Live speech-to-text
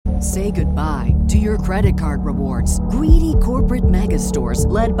Say goodbye to your credit card rewards. Greedy corporate mega stores,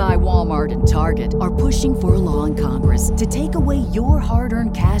 led by Walmart and Target, are pushing for a law in Congress to take away your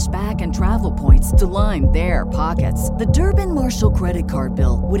hard-earned cash back and travel points to line their pockets. The Durbin-Marshall credit card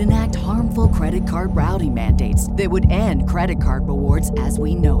bill would enact harmful credit card routing mandates that would end credit card rewards as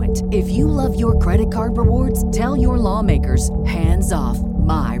we know it. If you love your credit card rewards, tell your lawmakers, hands off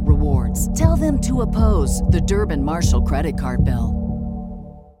my rewards. Tell them to oppose the Durbin-Marshall credit card bill.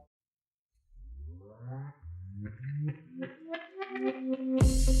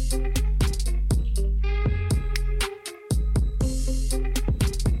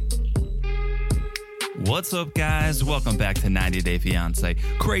 What's up, guys? Welcome back to 90 Day Fiancé,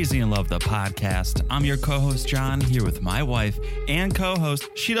 Crazy in Love, the podcast. I'm your co-host, John, here with my wife and co-host.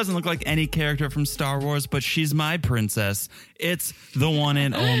 She doesn't look like any character from Star Wars, but she's my princess. It's the one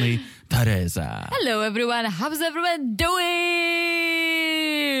and only Teresa. Hello, everyone. How's everyone doing?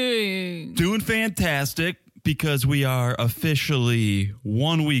 Doing fantastic, because we are officially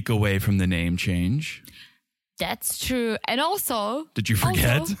 1 week away from the name change. That's true. And also... Did you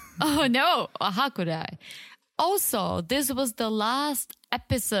forget? Oh, no. How could I? Also, this was the last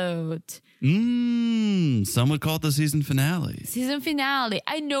episode. Some would call it the season finale. Season finale.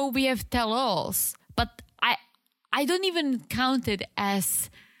 I know we have tell-alls, but I don't even count it as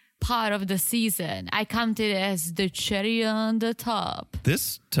part of the season. I count it as the cherry on the top.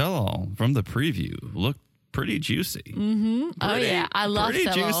 This tell-all from the preview looked pretty juicy. Oh, yeah. I love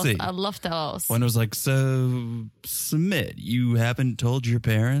tell-alls. I love tell-alls. When it was like, so, submit, you haven't told your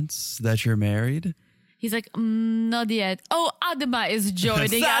parents that you're married? He's like, not yet. Oh, Adama is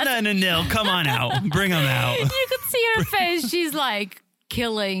joining us. Sana and Anil, come on out. Bring them out. You could see her face. She's like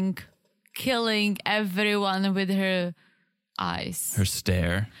killing everyone with her eyes. Her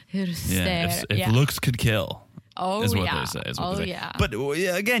stare. Her stare. If looks could kill. Oh, is what yeah. they say. Yeah. But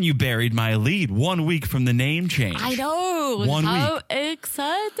again, you buried my lead 1 week from the name change. I know. How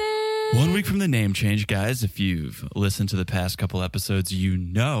excited. 1 week from the name change, guys. If you've listened to the past couple episodes, you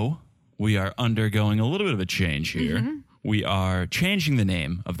know we are undergoing a little bit of a change here. We are changing the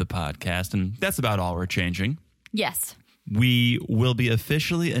name of the podcast, and that's about all we're changing. Yes. We will be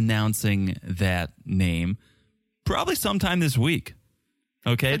officially announcing that name probably sometime this week.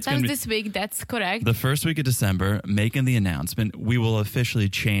 Okay, it's going to be this week. That's correct. The first week of December, making the announcement. We will officially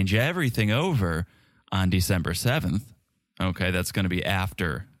change everything over on December 7th. Okay, that's going to be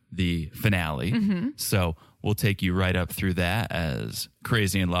after the finale. So we'll take you right up through that as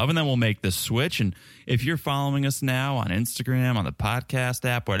Crazy in Love, and then we'll make the switch. And if you're following us now on Instagram, on the podcast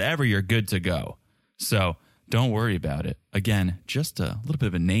app, whatever, you're good to go. So don't worry about it. Again, just a little bit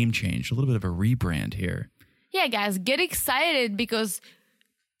of a name change, a little bit of a rebrand here. Yeah, guys, get excited because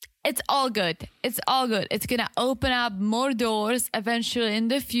it's all good. It's all good. It's going to open up more doors eventually in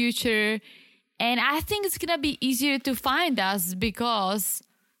the future. And I think it's going to be easier to find us because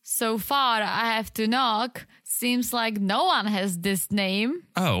so far I have to knock. Seems like no one has this name.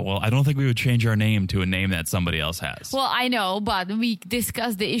 Oh, well, I don't think we would change our name to a name that somebody else has. Well, I know, but we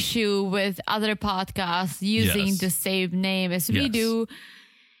discussed the issue with other podcasts using the same name as we do.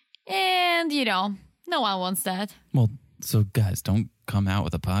 And, no one wants that. Well, so guys, don't come out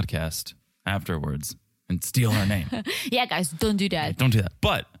with a podcast afterwards and steal our name. Yeah, guys, don't do that. Don't do that.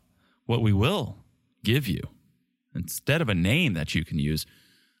 But what we will give you, instead of a name that you can use,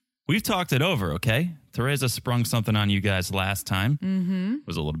 we've talked it over, okay? Teresa sprung something on you guys last time.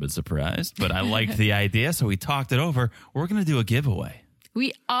 Was a little bit surprised, but I liked the idea, so we talked it over. We're going to do a giveaway.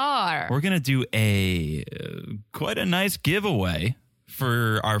 We are. We're going to do quite a nice giveaway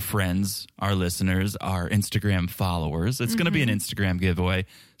for our friends, our listeners, our Instagram followers. It's going to be an Instagram giveaway.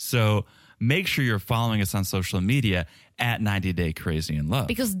 So make sure you're following us on social media at 90 Day Crazy in Love.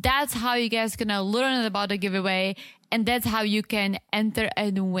 Because that's how you guys going to learn about the giveaway, and that's how you can enter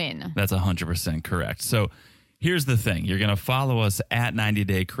and win. That's 100% correct. So here's the thing. You're going to follow us at 90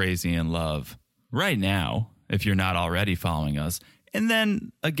 Day Crazy in Love right now, if you're not already following us. And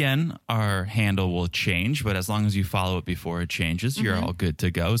then, again, our handle will change, but as long as you follow it before it changes, you're all good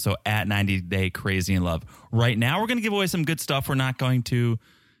to go. So at 90 Day Crazy in Love. Right now, we're going to give away some good stuff. We're not going to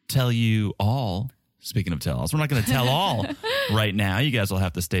tell you all. Speaking of tell-alls, we're not going to tell all right now. You guys will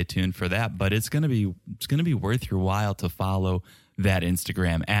have to stay tuned for that. But it's going to be worth your while to follow that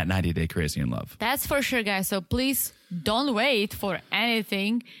Instagram at 90 Day Crazy in Love. That's for sure, guys. So please don't wait for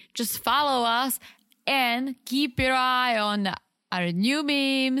anything. Just follow us and keep your eye on our new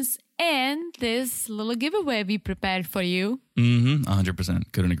memes and this little giveaway we prepared for you.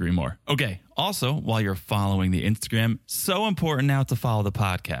 100%. Couldn't agree more. Okay. Also, while you're following the Instagram, so important now to follow the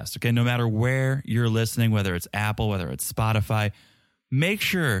podcast. Okay. No matter where you're listening, whether it's Apple, whether it's Spotify, make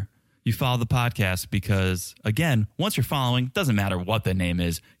sure you follow the podcast because, again, once you're following, doesn't matter what the name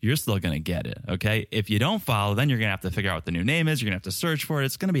is, you're still going to get it, okay? If you don't follow, then you're going to have to figure out what the new name is. You're going to have to search for it.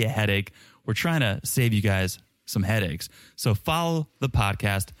 It's going to be a headache. We're trying to save you guys some headaches. So follow the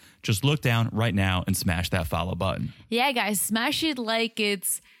podcast. Just look down right now and smash that follow button. Yeah, guys, smash it like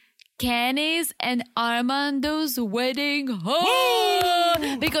it's Kenny's and Armando's wedding.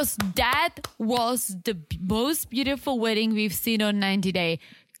 Oh! Because that was the most beautiful wedding we've seen on 90 Day.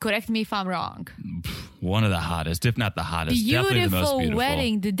 Correct me if I'm wrong. One of the hottest, if not the hottest. Definitely the most beautiful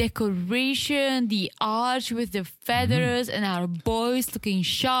wedding, the decoration, the arch with the feathers, and our boys looking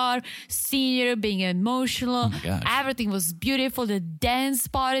sharp, senior being emotional. Oh my gosh. Everything was beautiful. The dance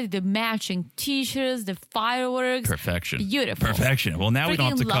party, the matching t-shirts, the fireworks. Perfection. Beautiful. Perfection. Well, now we don't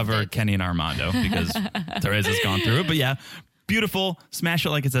have to cover Kenny and Armando because Therese has gone through it. But yeah, beautiful. Smash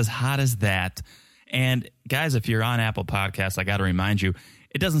it like it's as hot as that. And guys, if you're on Apple Podcasts, I got to remind you,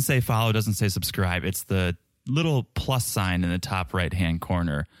 it doesn't say follow, it doesn't say subscribe. It's the little plus sign in the top right-hand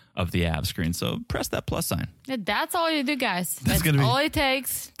corner of the app screen. So press that plus sign. Yeah, that's all you do, guys. That's all it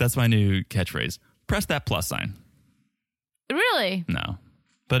takes. That's my new catchphrase. Press that plus sign. Really? No.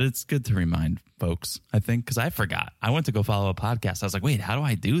 But it's good to remind folks, I think, because I forgot. I went to go follow a podcast. I was like, wait, how do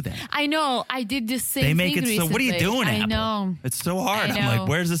I do that? I know. I did the same thing. They make it recently. So what are you doing, Apple? I know. It's so hard. I'm like,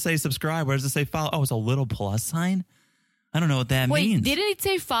 where does it say subscribe? Where does it say follow? Oh, it's a little plus sign? I don't know what that means. Wait, didn't it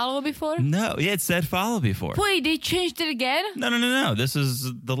say follow before? No. Yeah, it said follow before. Wait, they changed it again? No. This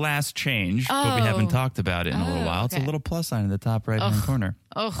is the last change, but we haven't talked about it in a little while. It's a little plus sign in the top right-hand corner.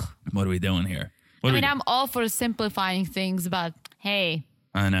 Ugh. What are we doing here? I'm all for simplifying things, but hey.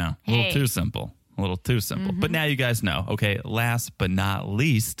 I know. A little too simple. Mm-hmm. But now you guys know. Okay, last but not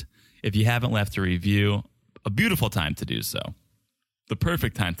least, if you haven't left a review, a beautiful time to do so. The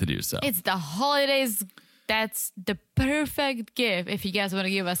perfect time to do so. It's the holidays. That's the perfect gift if you guys want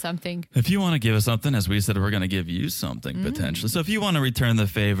to give us something. If you want to give us something, as we said, we're going to give you something potentially. So if you want to return the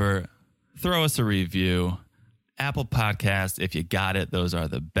favor, throw us a review. Apple Podcast, if you got it, those are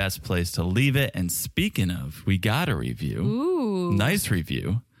the best place to leave it. And speaking of, we got a review. Ooh. Nice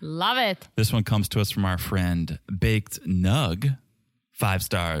review. Love it. This one comes to us from our friend Baked Nug. 5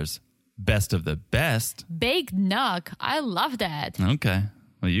 stars. Best of the best. Baked Nug. I love that. Okay.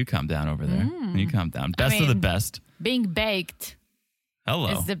 Well, you calm down over there. You calm down. Best of the best. Being baked. Hello.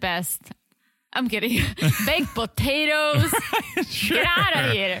 Is the best. I'm kidding. Baked potatoes. Sure. Get out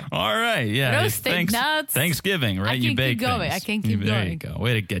of here. All right. Yeah. Roasted nuts. Thanksgiving, right? I can keep going. Things. I can keep going. There you go.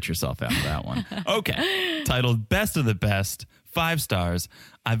 Way to get yourself out of that one. Okay. Titled Best of the Best. 5 stars.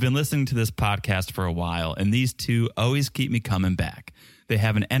 I've been listening to this podcast for a while, and these two always keep me coming back. They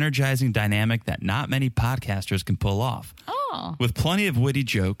have an energizing dynamic that not many podcasters can pull off. Oh. With plenty of witty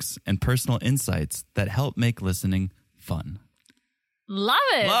jokes and personal insights that help make listening fun. Love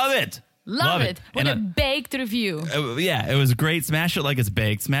it. Love it. Love it. What a baked review. Yeah, it was great. Smash it like it's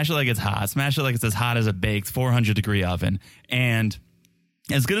baked. Smash it like it's hot. Smash it like it's as hot as a baked 400-degree oven. And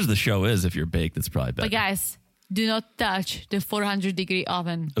as good as the show is, if you're baked, it's probably better. But guys, do not touch the 400-degree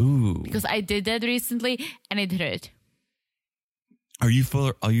oven. Ooh. Because I did that recently and it hurt. Are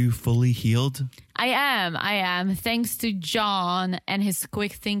you fully healed? I am. Thanks to John and his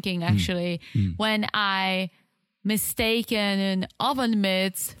quick thinking, actually. When I mistaken an oven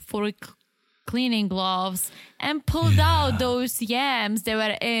mitts for cleaning gloves and pulled out those yams that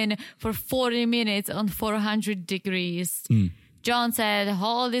were in for 40 minutes on 400 degrees. John said,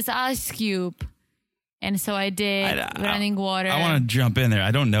 hold this ice cube. And so I did, running water. I want to jump in there.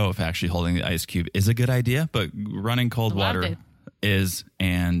 I don't know if actually holding the ice cube is a good idea, but running cold water is,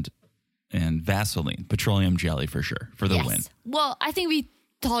 and Vaseline, petroleum jelly for sure, for the win. Well, I think we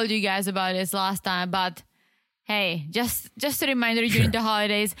told you guys about this last time, but hey, just a reminder during the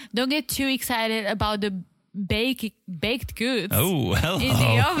holidays, don't get too excited about the baked goods in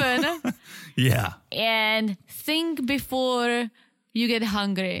the oven. Yeah. And think before you get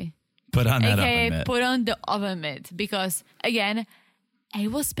hungry. Put on that oven mitt. Put on the oven mitt because, again,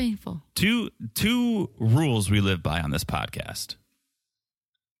 it was painful. Two rules we live by on this podcast.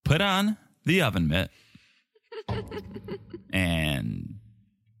 Put on the oven mitt and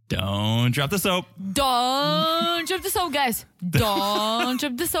don't drop the soap. Don't drop the soap, guys. Don't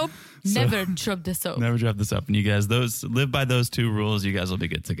drop the soap. Never drop the soap. Never drop the soap. And you guys, live by those 2 rules. You guys will be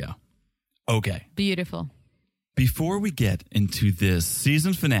good to go. Okay. Beautiful. Before we get into this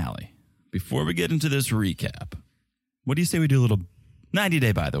season finale, before we get into this recap, what do you say we do a little 90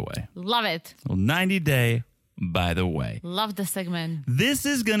 Day by the way? Love it. A little 90 Day by the way. Love the segment. This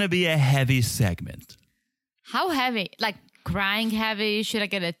is going to be a heavy segment. How heavy? Like crying heavy? Should I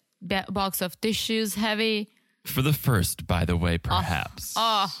get a box of tissues heavy? For the first, by the way, perhaps.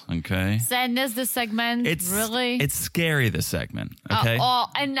 Okay. Sadness, the segment. Really? It's scary, this segment. Okay.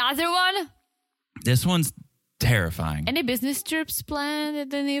 Another one? This one's terrifying. Any business trips planned in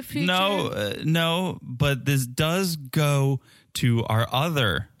the near future? No, but this does go to our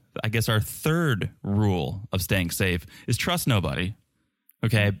our third rule of staying safe is trust nobody.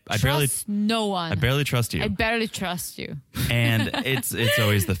 Okay, no one. I barely trust you. I barely trust you. And it's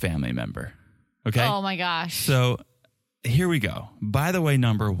always the family member. Okay? Oh my gosh. So here we go. By the way,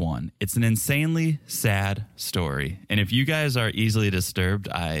 number one, it's an insanely sad story. And if you guys are easily disturbed,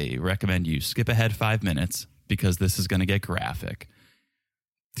 I recommend you skip ahead 5 minutes because this is going to get graphic.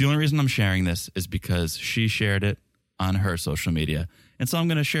 The only reason I'm sharing this is because she shared it on her social media. And so I'm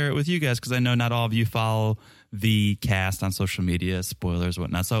going to share it with you guys because I know not all of you follow the cast on social media, spoilers,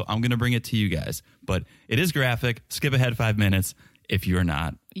 whatnot. So I'm going to bring it to you guys. But it is graphic. Skip ahead 5 minutes if you're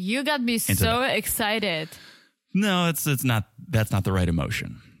not. You got me so excited. No, it's not. That's not the right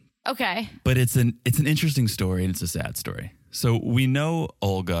emotion. Okay. But it's an interesting story and it's a sad story. So we know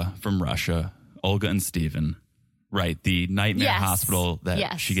Olga from Russia, Olga and Steven, right? The nightmare hospital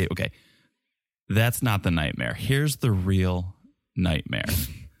that she gave. Okay. That's not the nightmare. Here's the real nightmare.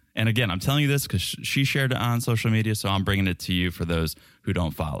 And again, I'm telling you this because she shared it on social media, so I'm bringing it to you for those who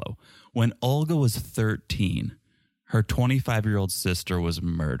don't follow. When Olga was 13, her 25-year-old sister was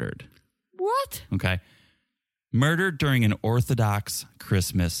murdered. What? Okay. Murdered during an Orthodox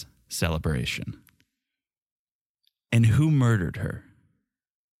Christmas celebration. And who murdered her?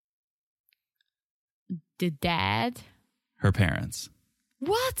 The dad? Her parents.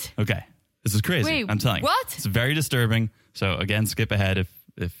 What? Okay. This is crazy. Wait, I'm telling you. what? It's very disturbing. So again, skip ahead if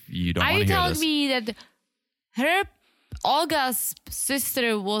you don't want to hear this. Are you telling me that Olga's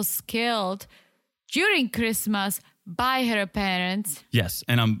sister was killed during Christmas by her parents? Yes.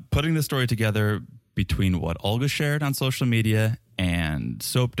 And I'm putting the story together between what Olga shared on social media and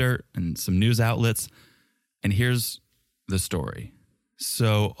Soap Dirt and some news outlets. And here's the story.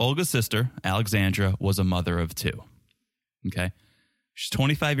 So Olga's sister, Alexandra, was a mother of two. Okay. She's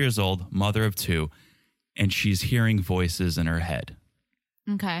 25 years old, mother of two, and she's hearing voices in her head.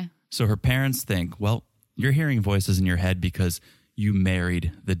 Okay. So her parents think, well, you're hearing voices in your head because you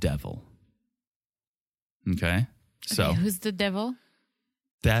married the devil. Okay. So who's the devil?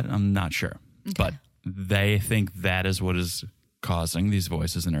 That I'm not sure. Okay. But they think that is what is causing these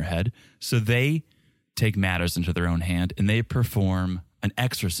voices in her head. So they take matters into their own hand and they perform an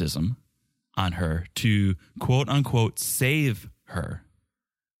exorcism on her to quote unquote save her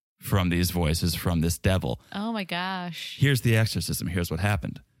from these voices, from this devil. Oh my gosh. Here's the exorcism. Here's what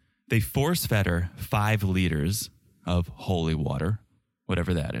happened. They force fed her 5 liters of holy water,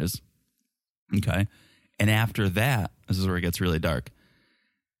 whatever that is. Okay. And after that, this is where it gets really dark.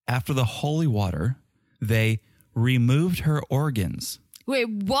 After the holy water, they removed her organs. Wait,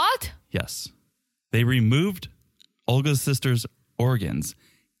 what? Yes. They removed Olga's sister's organs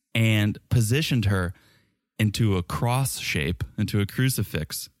and positioned her into a cross shape, into a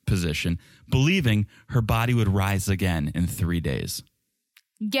crucifix position, believing her body would rise again in 3 days.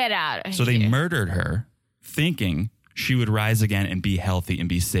 Get out of So here. they murdered her, thinking she would rise again and be healthy and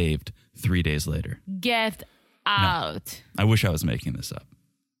be saved 3 days later. Get out. No, I wish I was making this up.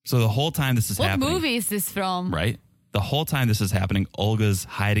 So the whole time this is happening. What movie is this from? Right? The whole time this is happening, Olga's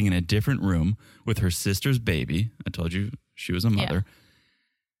hiding in a different room with her sister's baby. I told you she was a mother. Yeah.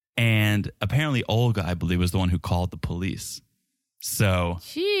 And apparently Olga, I believe, was the one who called the police. So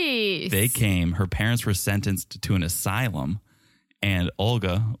they came. Her parents were sentenced to an asylum, and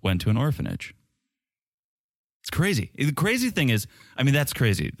Olga went to an orphanage. It's crazy. The crazy thing is, I mean, that's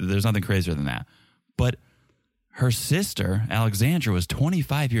crazy. There's nothing crazier than that. But her sister, Alexandra, was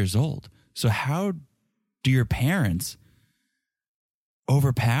 25 years old. So how do your parents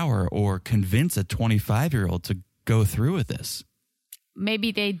overpower or convince a 25-year-old to go through with this?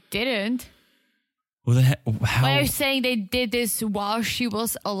 Maybe they didn't. Well, then how? Are you saying they did this while she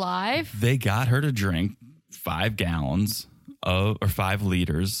was alive? They got her to drink 5 gallons or 5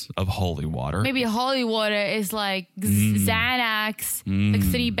 liters of holy water. Maybe holy water is like Xanax,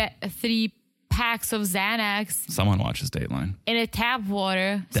 like 3 packs of Xanax. Someone watches Dateline. In a tap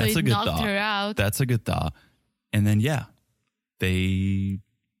water, That's so it a good knocked thought. her out. That's a good thought. And then, they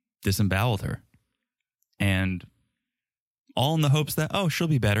disemboweled her. And all in the hopes that, she'll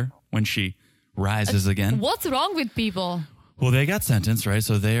be better when she rises again. What's wrong with people? Well, they got sentenced, right?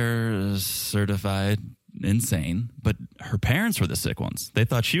 So they're certified insane. But her parents were the sick ones. They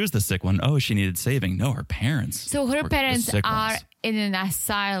thought she was the sick one. Oh, she needed saving. No, her parents. So her parents are ones. in an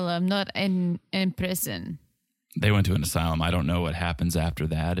asylum, not in prison. They went to an asylum. I don't know what happens after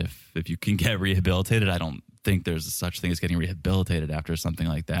that. If you can get rehabilitated, I don't think there's such thing as getting rehabilitated after something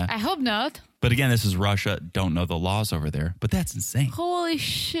like that. I hope not. But again, this is Russia. Don't know the laws over there. But that's insane. Holy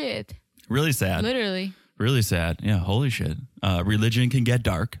shit. Really sad. Literally. Really sad. Yeah, holy shit. Religion can get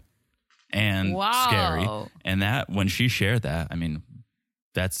dark and scary. And that, when she shared that, I mean,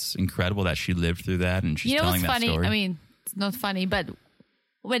 that's incredible that she lived through that and she's telling that funny? story. I mean, it's not funny, but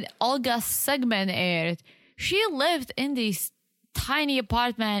when Olga's segment aired, she lived in this tiny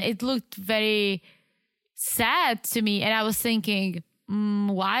apartment. It looked very sad to me. And I was thinking,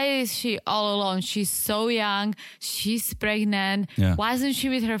 why is she all alone? She's so young. She's pregnant. Yeah. Why isn't she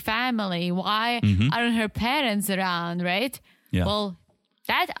with her family? Why aren't her parents around, right? Yeah. Well,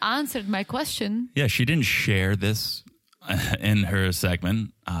 that answered my question. Yeah, she didn't share this in her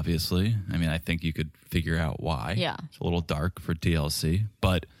segment, obviously. I mean, I think you could figure out why. Yeah. It's a little dark for TLC,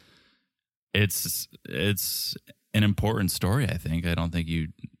 but it's an important story, I think. I don't think you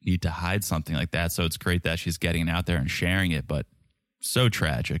need to hide something like that. So it's great that she's getting out there and sharing it, but so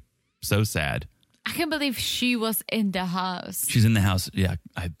tragic, so sad. I can't believe she was in the house. She's in the house. Yeah,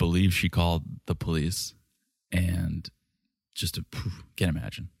 I believe she called the police, and just can't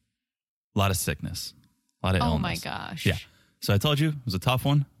imagine. A lot of sickness, a lot of illness. Oh my gosh. Yeah. So I told you it was a tough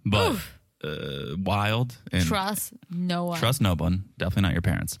one, but wild. And Trust no one. Trust no one. Definitely not your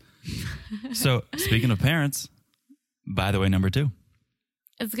parents. So speaking of parents, by the way, number 2.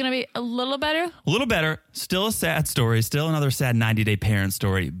 It's going to be a little better. A little better. Still a sad story. Still another sad 90-day parent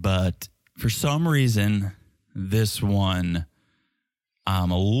story. But for some reason, this one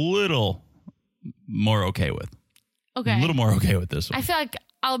I'm a little more okay with. Okay. A little more okay with this one. I feel like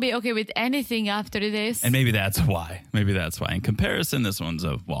I'll be okay with anything after this. And maybe that's why. Maybe that's why. In comparison, this one's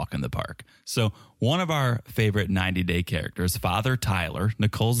a walk in the park. So one of our favorite 90-day characters, Father Tyler,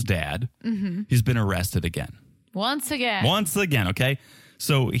 Nicole's dad, he's been arrested again. Once again, okay?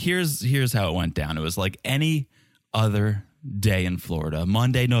 So here's how it went down. It was like any other day in Florida,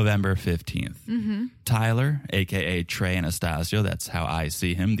 Monday, November 15th. Tyler, a.k.a. Trey Anastasio, that's how I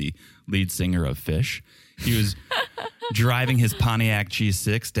see him, the lead singer of Fish. He was driving his Pontiac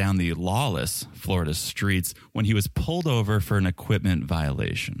G6 down the lawless Florida streets when he was pulled over for an equipment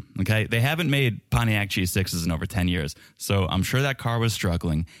violation. Okay? They haven't made Pontiac G6s in over 10 years, so I'm sure that car was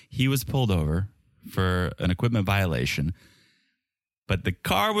struggling. He was pulled over for an equipment violation. But the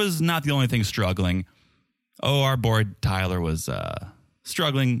car was not the only thing struggling. Oh, our boy Tyler was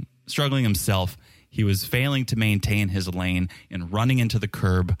struggling himself. He was failing to maintain his lane and running into the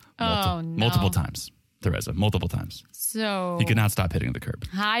curb multiple times. Teresa, multiple times. So he could not stop hitting the curb.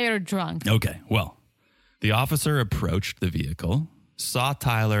 High or drunk? Okay, well, the officer approached the vehicle, saw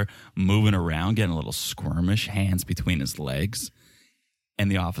Tyler moving around, getting a little squirmish, hands between his legs. And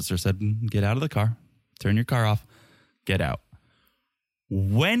the officer said, get out of the car. Turn your car off. Get out.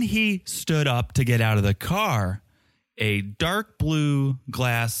 When he stood up to get out of the car, a dark blue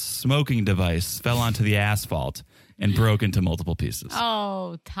glass smoking device fell onto the asphalt and broke into multiple pieces.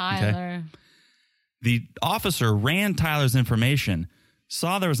 Oh, Tyler. Okay? The officer ran Tyler's information,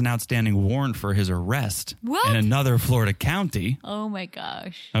 saw there was an outstanding warrant for his arrest in another Florida county. Oh, my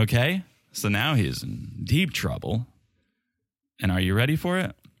gosh. Okay? So now he's in deep trouble. And are you ready for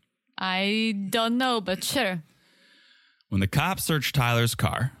it? I don't know, but sure. When the cops searched Tyler's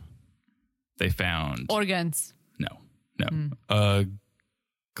car, they found... organs. No. A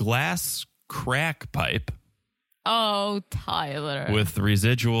glass crack pipe. Oh, Tyler. With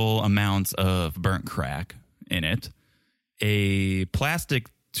residual amounts of burnt crack in it. A plastic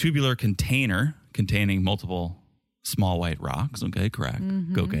tubular container containing multiple small white rocks. Okay, crack,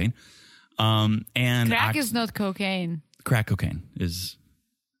 cocaine. And crack is not cocaine. Crack cocaine it's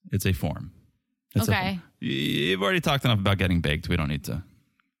a form. It's a form. You've already talked enough about getting baked. We don't need to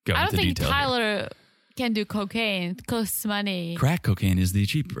go into detail. I don't think Tyler can do cocaine. It costs money. Crack cocaine is the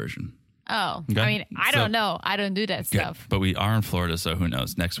cheap version. Oh, okay. I mean, I don't know. I don't do that stuff. But we are in Florida, so who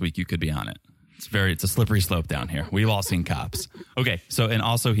knows? Next week you could be on it. It's a slippery slope down here. We've all seen cops. Okay, so and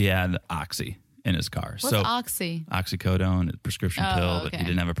also he had Oxy in his car. What's Oxy? Oxycodone, a prescription pill, but okay. he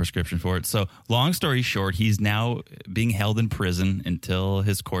didn't have a prescription for it. So long story short, he's now being held in prison until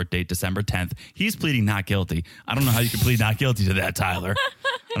his court date, December 10th. He's pleading not guilty. I don't know how you can plead not guilty to that, Tyler.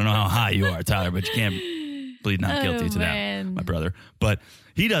 I don't know how high you are, Tyler, but you can't plead not guilty to that, my brother. But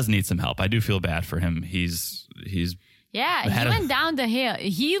he does need some help. I do feel bad for him. He's yeah, he went down the hill.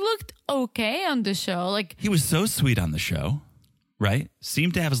 He looked okay on the show. Like he was so sweet on the show. Right?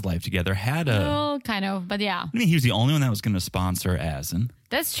 Seemed to have his life together. Well, kind of, but yeah. I mean, he was the only one that was going to sponsor Asin.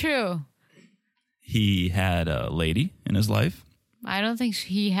 That's true. He had a lady in his life. I don't think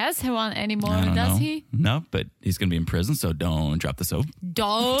he has one anymore, I don't does know. he? No, but he's going to be in prison, so don't drop the soap.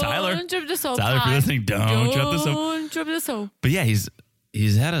 Don't Tyler. drop the soap. Tyler, if you're listening, don't drop the soap. Don't drop the soap. But yeah, he's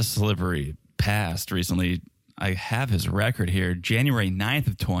had a slippery past recently. I have his record here. January 9th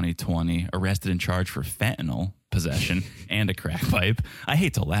of 2020, arrested and charged for fentanyl possession and a crack pipe. I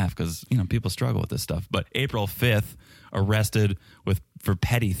hate to laugh because, people struggle with this stuff. But April 5th, arrested for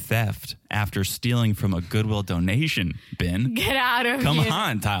petty theft after stealing from a Goodwill donation bin. Get out of Come here.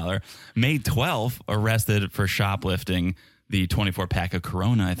 on, Tyler. May 12th, arrested for shoplifting the 24-pack of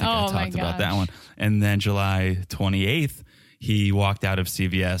Corona. I think I talked about that one. And then July 28th, he walked out of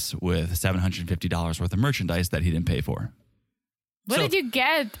CVS with $750 worth of merchandise that he didn't pay for. What did you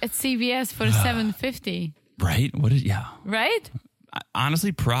get at CVS for $750? Right? Right?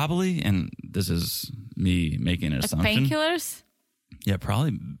 Honestly, probably, and this is me making an assumption. Painkillers? Yeah,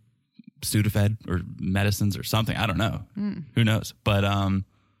 probably Sudafed or medicines or something. I don't know. Who knows? But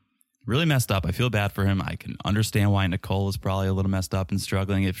really messed up. I feel bad for him. I can understand why Nicole is probably a little messed up and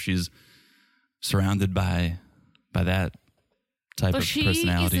struggling if she's surrounded by that type of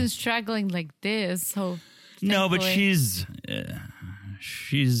personality. She isn't struggling like this, so no, but thankfully.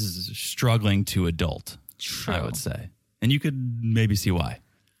 she's struggling to adult. True. I would say, and you could maybe see why.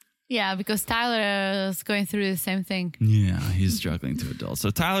 Yeah, because Tyler is going through the same thing. Yeah, he's struggling to adult. So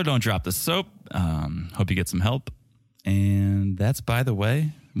Tyler, don't drop the soap. Hope you get some help. And that's, by the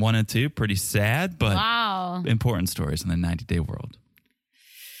way, 1 and 2. Pretty sad, but important stories in the 90-day world.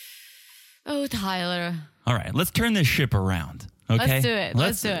 Oh, Tyler. All right, let's turn this ship around. Okay?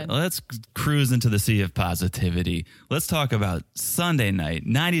 Let's do it. Let's cruise into the sea of positivity. Let's talk about Sunday night,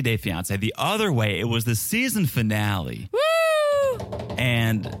 90 Day Fiancé. The other way, it was the season finale. Woo!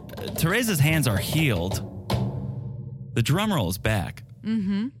 And Teresa's hands are healed. The drum roll is back.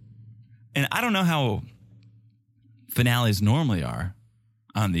 Mm-hmm. And I don't know how finales normally are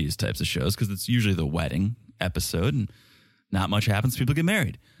on these types of shows because it's usually the wedding episode and not much happens. People get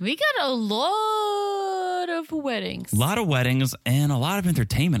married. We got a lot of weddings. A lot of weddings and a lot of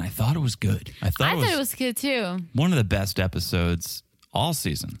entertainment. I thought it was good. I thought it was good too. One of the best episodes all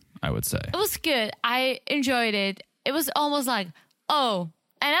season, I would say. It was good. I enjoyed it. It was almost like, oh,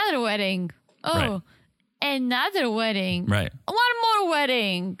 another wedding. Oh, right. Another wedding. Right. One more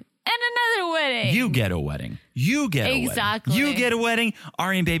wedding. And another wedding. You get a wedding. You get a wedding. Exactly. You get a wedding.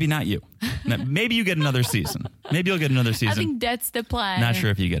 Ari and baby, not you. Now, maybe you get another season. Maybe you'll get another season. I think that's the plan. Not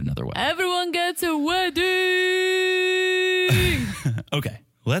sure if you get another wedding. Everyone gets a wedding. Okay,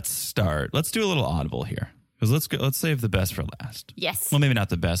 let's start. Let's do a little audible here. Because let's save the best for last. Yes. Well, maybe not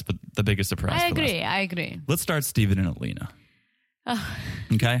the best, but the biggest surprise I for last. I agree. Let's start Steven and Alina.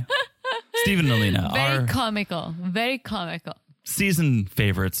 Okay? Steven and Alina Very are comical. Very comical. season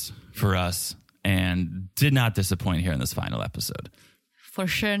favorites for us and did not disappoint here in this final episode. For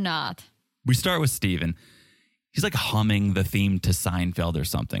sure not. We start with Steven. He's like humming the theme to Seinfeld or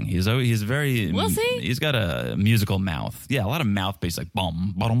something. He's very... We'll see. He's got a musical mouth. Yeah, a lot of mouth bass, like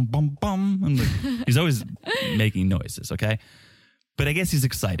bum, bum, bum, bum. And like, he's always making noises, okay? But I guess he's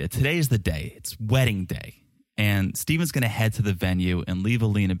excited. Today's the day. It's wedding day. And Steven's going to head to the venue and leave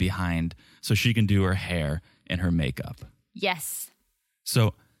Alina behind so she can do her hair and her makeup. Yes.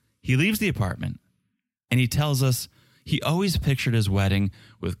 So he leaves the apartment and he tells us he always pictured his wedding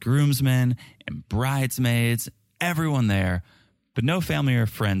with groomsmen and bridesmaids, everyone there, but no family or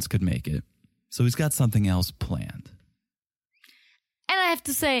friends could make it. So he's got something else planned. And I have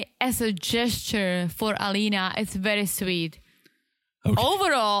to say, as a gesture for Alina, it's very sweet. Okay.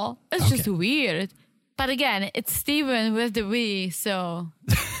 Overall, it's just weird. But again, it's Steven with the we, so...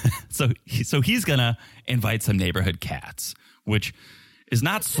 So he's going to invite some neighborhood cats, which is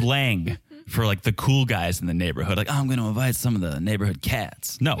not slang for like the cool guys in the neighborhood. Like, oh, I'm going to invite some of the neighborhood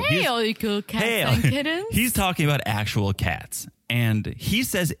cats. No. Hey, all you cool cats and kittens. He's talking about actual cats. And he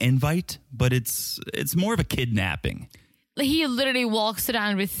says invite, but it's more of a kidnapping. He literally walks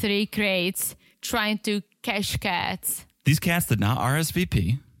around with 3 crates trying to catch cats. These cats did not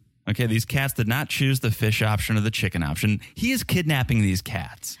RSVP. Okay, these cats did not choose the fish option or the chicken option. He is kidnapping these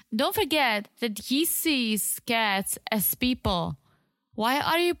cats. Don't forget that he sees cats as people. Why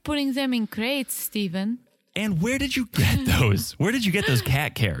are you putting them in crates, Steven? And where did you get those? Where did you get those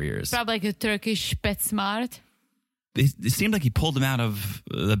cat carriers? Probably like a Turkish PetSmart. It seemed like he pulled them out of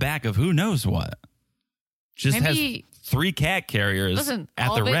the back of who knows what. Just Maybe, has 3 cat carriers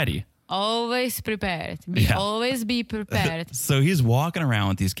at the ready. Always prepared. Always be prepared. So he's walking around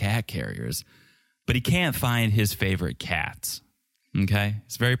with these cat carriers, but he can't find his favorite cats. Okay?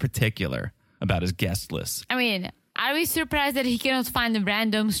 He's very particular about his guest list. I mean, are we surprised that he cannot find the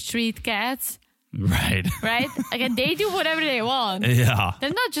random street cats? Right. right? Like they do whatever they want. Yeah. They're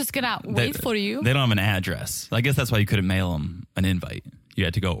not just gonna wait for you. They don't have an address. I guess that's why you couldn't mail him an invite. You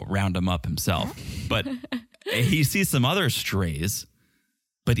had to go round him up himself. But he sees some other strays.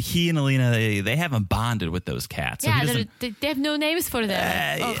 But he and Alina, they haven't bonded with those cats. So Yeah, they have no names for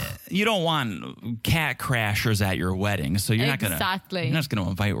them. You don't want cat crashers at your wedding, so you're not just going to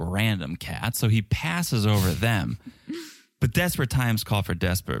invite random cats. So he passes over them. But desperate times call for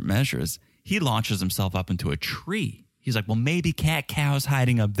desperate measures. He launches himself up into a tree. He's like, well, maybe cat cow's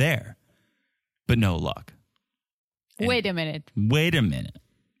hiding up there. But no luck. Wait a minute.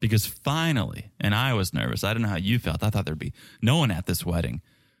 Because finally, and I was nervous. I don't know how you felt. I thought there'd be no one at this wedding.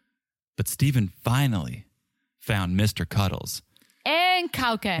 But Stephen finally found Mr. Cuddles. And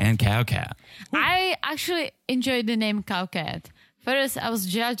Cowcat. I actually enjoyed the name Cowcat. First, I was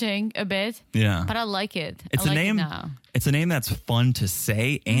judging a bit. Yeah. But I like it. It's a name. It's a name that's fun to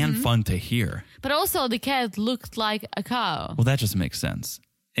say and fun to hear. But also the cat looked like a cow. Well, that just makes sense.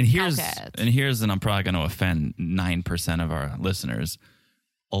 And here's I'm probably going to offend 9% of our listeners.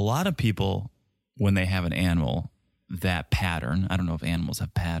 A lot of people, when they have an animal, that pattern, I don't know if animals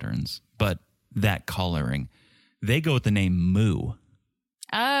have patterns, but that coloring, they go with the name Moo.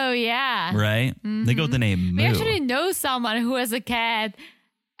 Oh, yeah. Right? Mm-hmm. They go with the name Moo. We actually know someone who has a cat,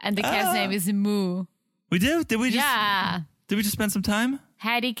 and the cat's name is Moo. We do? Did we just spend some time?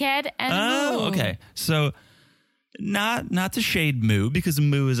 Hattie Cat and Moo. Oh, okay. So not to shade Moo, because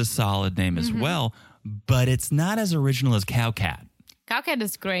Moo is a solid name as well, but it's not as original as Cowcat. Cowcat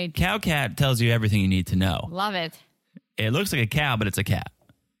is great. Cowcat tells you everything you need to know. Love it. It looks like a cow, but it's a cat.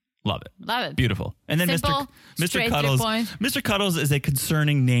 Love it. Beautiful. And then Simple, Mr. Cuddles. Mr. Cuddles is a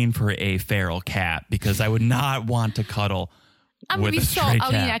concerning name for a feral cat, because I would not want to cuddle with a stray cat.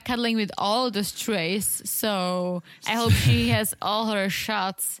 Alina cuddling with all the strays, so I hope she has all her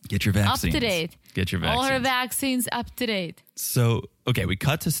shots Get your vaccines. up to date. Get your vaccines. All her vaccines up to date. So, okay, we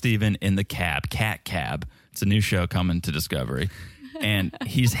cut to Stephen in the cab, Cat Cab. It's a new show coming to Discovery. And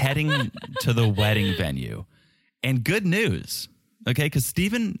he's heading to the wedding venue. And good news, okay, because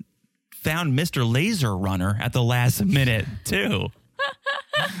Stephen found Mr. Laser Runner at the last minute, too.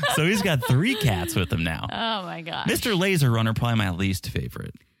 So he's got 3 cats with him now. Oh, my gosh. Mr. Laser Runner, probably my least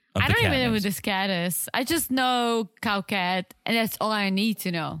favorite. I don't even know who this cat is. I just know Cowcat, and that's all I need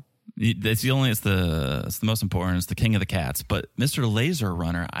to know. It's the most important. It's the king of the cats. But Mr. Laser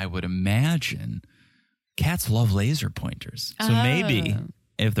Runner, I would imagine cats love laser pointers. So maybe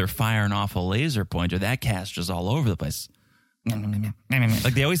if they're firing off a laser pointer, that cat's just all over the place.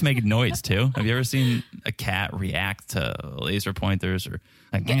 Like they always make noise too. Have you ever seen a cat react to laser pointers or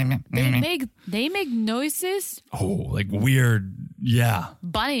like they make noises? Oh, like weird. Yeah.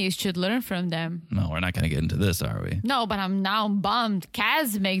 Bunnies should learn from them. No, we're not going to get into this, are we? No, but I'm now bummed.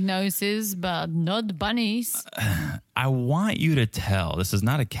 Cats make noises, but not bunnies. I want you to tell. This is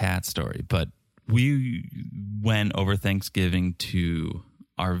not a cat story, but we went over Thanksgiving to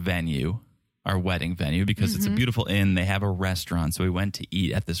our venue. Our wedding venue, because it's a beautiful inn. They have a restaurant. So we went to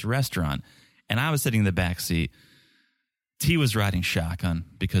eat at this restaurant, and I was sitting in the back seat. T was riding shotgun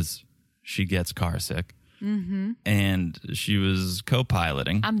because she gets car sick. And she was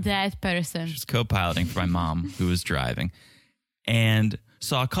co-piloting. I'm that person. She was co-piloting for my mom, who was driving, and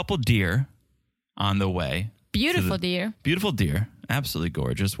saw a couple deer on the way. Beautiful deer. Beautiful deer. Absolutely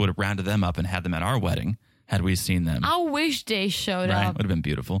gorgeous. Would have rounded them up and had them at our wedding had we seen them. I wish they showed up. Would have been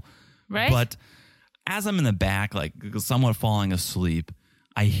beautiful. Right? But as I'm in the back, like somewhat falling asleep,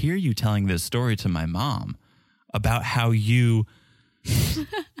 I hear you telling this story to my mom about how you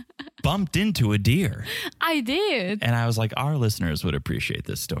bumped into a deer. I did. And I was like, our listeners would appreciate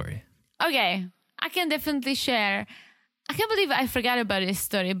this story. Okay, I can definitely share. I can't believe I forgot about this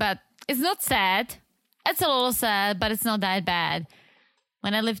story, but it's not sad. It's a little sad, but it's not that bad.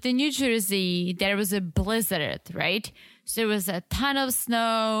 When I lived in New Jersey, there was a blizzard, right? So there was a ton of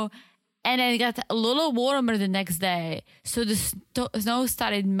snow. And then it got a little warmer the next day. So the snow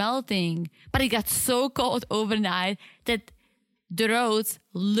started melting. But it got so cold overnight that the roads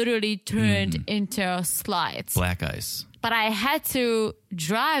literally turned into slides. Black ice. But I had to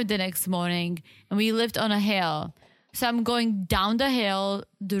drive the next morning, and we lived on a hill. So I'm going down the hill.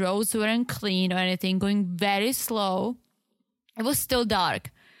 The roads weren't clean or anything, going very slow. It was still dark.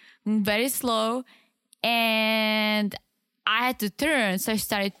 Very slow. And I had to turn, so I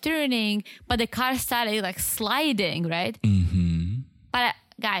started turning, but the car started like sliding, right? But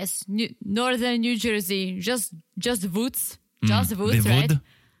guys, northern New Jersey, just woods, right?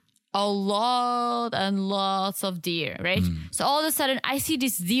 a lot and lots of deer, right? So all of a sudden, I see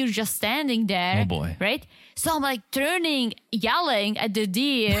this deer just standing there. Oh, boy. Right? So I'm like turning, yelling at the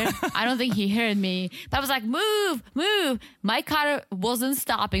deer. I don't think he heard me. But I was like, move, move. My car wasn't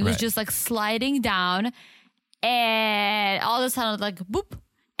stopping. It was Right. just like sliding down. And all of a sudden, I was like, boop.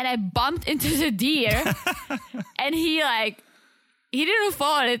 And I bumped into the deer. And he didn't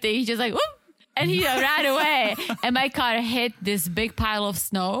fall or anything. He just like, whoop. And he ran away. And my car hit this big pile of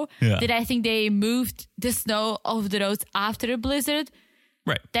snow. Yeah. That I think they moved the snow off the roads after a blizzard.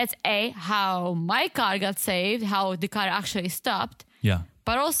 Right. That's how my car got saved, how the car actually stopped. Yeah.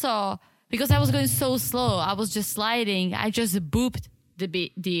 But also, because I was going so slow, I was just sliding. I just booped the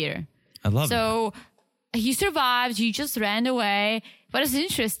deer. I love it. So he survived. He just ran away. But it's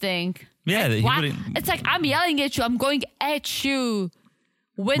interesting. Yeah. Like, He why- wouldn't- it's like I'm yelling at you. I'm going at you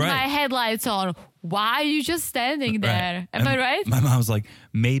with Right. my headlights on. Why are you just standing there? Am I right? My mom was like,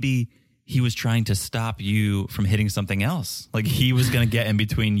 maybe he was trying to stop you from hitting something else. Like he was going to get in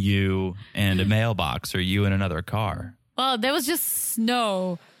between you and a mailbox or you and another car. Well, there was just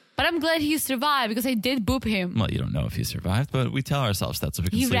snow. But I'm glad he survived because I did boop him. Well, you don't know if he survived, but we tell ourselves that so we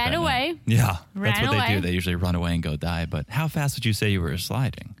can He sleep ran at night. away. Yeah, that's Ran what they do. away. They usually run away and go die. But how fast would you say you were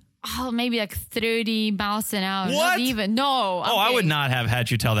sliding? Oh, maybe like 30 miles an hour. What? Not even. No. Oh, I would not have had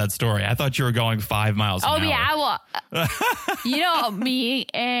you tell that story. I thought you were going 5 miles an Oh, hour. yeah, I will. You know me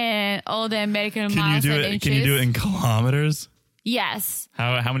and all the American Can you miles do and it? inches. Can you do it in kilometers? Yes.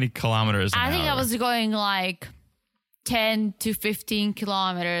 How many kilometers? I think an hour? I was going like 10 to 15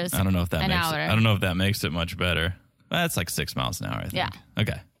 kilometers I don't know if that an makes hour. it. I don't know if that makes it much better. That's like 6 miles an hour. I think. Yeah.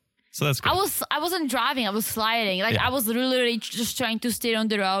 Okay. So that's good. I wasn't driving. I was sliding. Like Yeah. I was literally just trying to stay on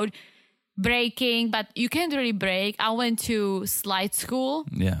the road, braking, but you can't really brake. I went to slide school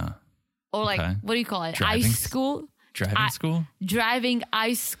Yeah. or like, Okay. what do you call it? Driving Ice school. Driving school. Driving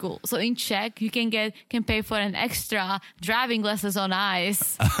ice school. So in Czech, you can pay for an extra driving lessons on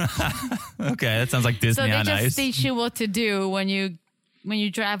ice. Okay, that sounds like So Disney they on just Ice. teach you what to do when you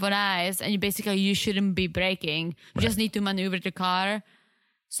drive on ice, and you shouldn't be braking. You just need to maneuver the car.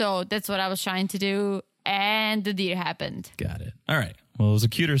 So that's what I was trying to do, and the deer happened. Got it. All right. Well, it was a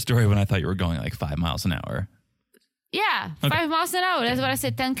cuter story when I thought you were going like 5 miles an hour. Yeah, Okay. 5 miles an hour. That's what I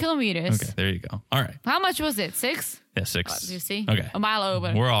said. 10 kilometers. Okay, there you go. All right. How much was it? 6? Yeah, 6. You see? Okay. A mile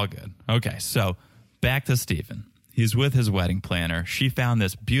over. We're all good. Okay, so back to Stephen. He's with his wedding planner. She found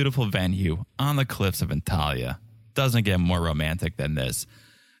this beautiful venue on the cliffs of Antalya. Doesn't get more romantic than this.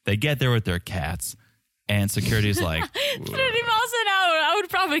 They get there with their cats, and security's like, 30 miles an hour. I would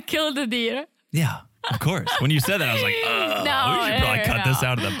probably kill the deer. yeah, of course. When you said that, I was like, we should probably cut this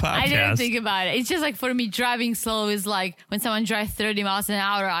out of the podcast. I didn't think about it. It's just like for me, driving slow is like when someone drives 30 miles an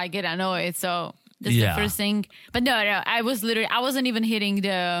hour, I get annoyed. So that's Yeah. the first thing. But no, I wasn't even hitting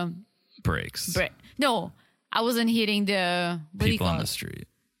the Breaks. No, I wasn't hitting the People on the street.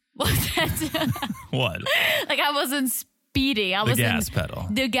 What's that? What? Like I wasn't speeding. I The was gas pedal.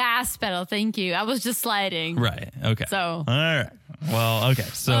 The gas pedal. Thank you. I was just sliding. Right. Okay. So. All right. Well, okay.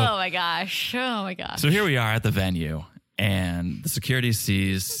 So. Oh my gosh. So here we are at the venue, and the security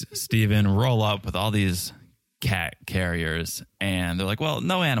sees Steven roll up with all these cat carriers, and they're like, well,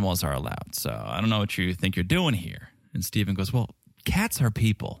 no animals are allowed, so I don't know what you think you're doing here. And Steven goes, well, cats are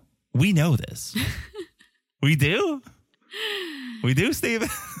people. We know this. We do? We do, Steven?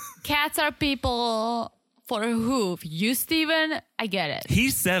 Cats are people for who? You, Steven? I get it. He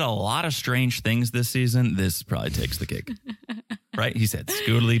said a lot of strange things this season. This probably takes the cake. Right? He said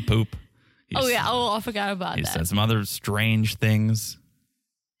scootily poop. Oh, yeah. Oh, I forgot about He that. said some other strange things.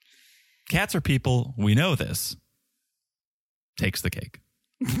 Cats are people. We know this. Takes the cake.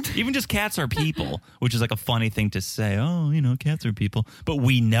 Even just cats are people, which is like a funny thing to say. Oh, cats are people. But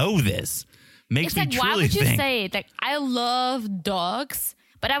we know this. Makes It's me like, truly why would you think. say it? Like, I love dogs,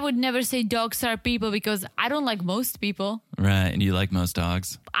 but I would never say dogs are people because I don't like most people. Right. And you like most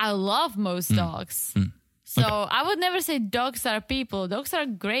dogs. I love most dogs. So I would never say dogs are people. Dogs are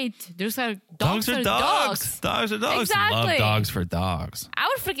great. Dogs are Dogs are dogs. Dogs are dogs. Exactly. Love dogs for dogs. I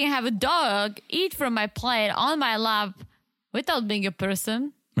would freaking have a dog eat from my plate on my lap without being a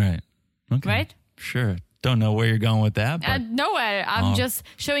person. Right. Okay. Right? Sure. Don't know where you're going with that, but Nowhere. I'm just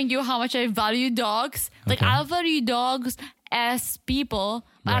showing you how much I value dogs. Like, Okay. I value dogs as people,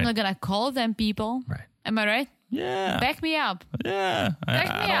 but I'm Right. not going to call them people. Right. Am I right? yeah. Back me up. Yeah. I Back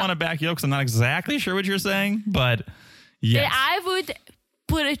me don't up. want to back you up because I'm not exactly sure what you're saying, but yes. That I would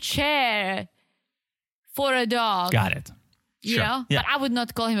put a chair for a dog. Got it. You Sure. know? Yeah. But I would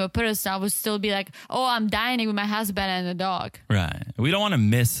not call him a person. I would still be like, oh, I'm dining with my husband and a dog. Right. We don't want to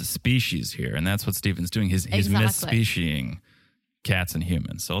miss species here, and that's what Steven's doing. He's Exactly. misspecieing cats and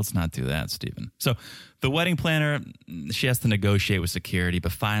humans. So let's not do that, Stephen. So the wedding planner, she has to negotiate with security,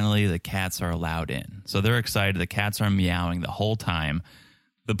 but finally the cats are allowed in. So they're excited. The cats are meowing the whole time.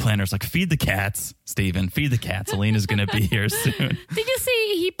 The planner's like, feed the cats, Stephen, feed the cats. Alina's going to be here soon. Did you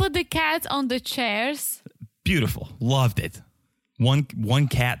see he put the cats on the chairs? Beautiful. Loved it. One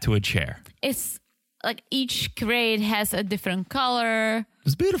cat to a chair. It's like each crate has a different color. It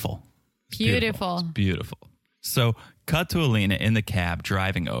was beautiful. Beautiful. It's beautiful. So cut to Alina in the cab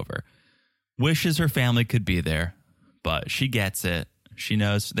driving over. Wishes her family could be there, but she gets it. She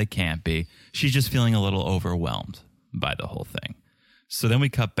knows they can't be. She's just feeling a little overwhelmed by the whole thing. So then we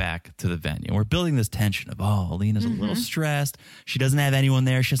cut back to the venue. We're building this tension of, Alina's a little stressed. She doesn't have anyone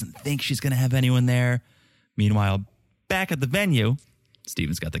there. She doesn't think she's going to have anyone there. Meanwhile, back at the venue,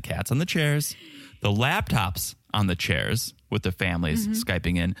 Steven's got the cats on the chairs, the laptops on the chairs with the families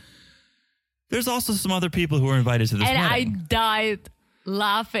Skyping in. There's also some other people who were invited to this wedding. I died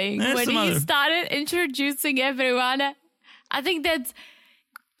laughing when he started introducing everyone. I think that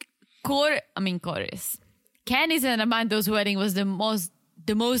Chorus. Candice and Amando's wedding was the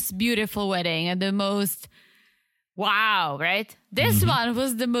most beautiful wedding and the most wow, right? This one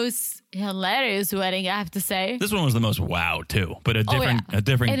was the most hilarious wedding, I have to say. This one was the most wow too, but a different type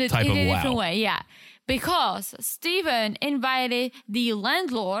of wow. In a different way, yeah. Because Steven invited the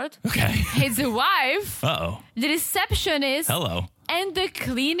landlord, his wife, the receptionist, and the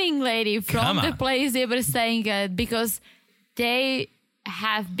cleaning lady from the place they were staying at, because they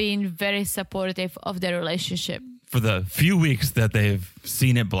have been very supportive of their relationship. For the few weeks that they've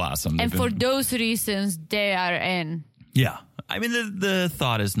seen it blossom. And for those reasons, they are in. Yeah. I mean, the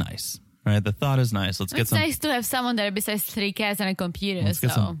thought is nice, right? The thought is nice. It's nice to have someone there besides 3 cats and a computer. Let's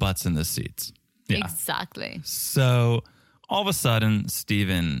get some butts in the seats. Yeah. Exactly. So all of a sudden,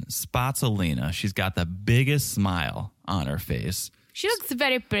 Steven spots Alina. She's got the biggest smile on her face. She looks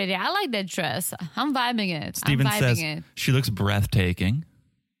very pretty. I like that dress. I'm vibing it. Steven says she looks breathtaking,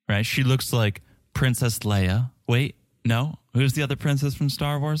 right? She looks like Princess Leia. Wait, no. Who's the other princess from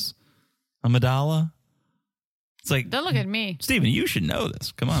Star Wars? Amidala? It's like, don't look at me. Steven, you should know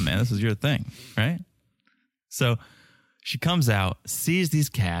this. Come on, man. This is your thing, right? So she comes out, sees these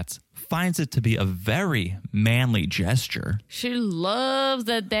cats, finds it to be a very manly gesture. She loves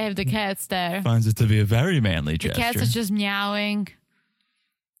that they have the cats there. Finds it to be a very manly gesture. The cats are just meowing.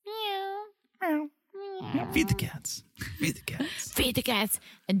 Feed the cats. Feed the cats. Feed the cats.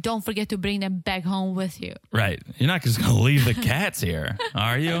 And don't forget to bring them back home with you. Right. You're not just going to leave the cats here,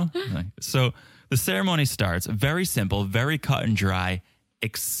 are you? So the ceremony starts. Very simple, very cut and dry,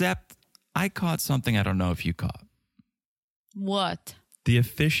 except I caught something I don't know if you caught. What? The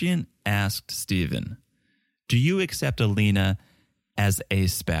officiant asked Steven, do you accept Alina as a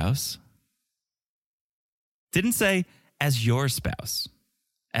spouse? Didn't say as your spouse.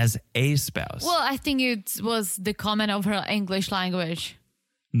 As a spouse. Well, I think it was the comment of her English language.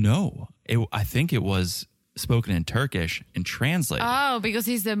 No, I think it was spoken in Turkish and translated. Oh, because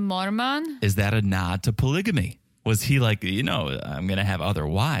he's a Mormon? Is that a nod to polygamy? Was he like, I'm going to have other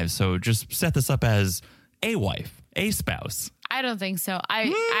wives, so just set this up as a wife, a spouse? I don't think so. I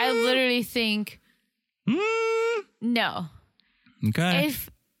literally think no. Okay.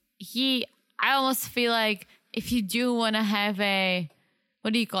 I almost feel like if you do want to have a,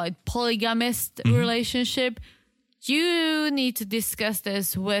 what do you call it, polygamist relationship, you need to discuss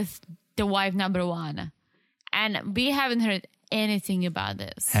this with the wife number one. And we haven't heard anything about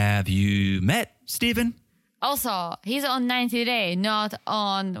this. Have you met Steven? Also, he's on 90 Day, not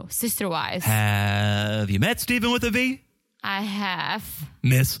on Sister Wives. Have you met Steven with a V? I have.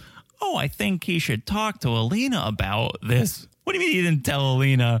 Miss, I think he should talk to Alina about this. What do you mean he didn't tell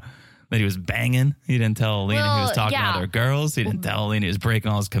Alina that he was banging? He didn't tell Alina he was talking to other girls. He didn't tell Alina he was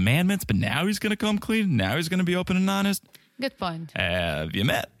breaking all his commandments, but now he's going to come clean. Now he's going to be open and honest. Good point. Have you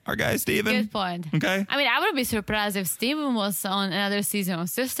met our guy, Steven? Good point. Okay. I mean, I would be surprised if Steven was on another season of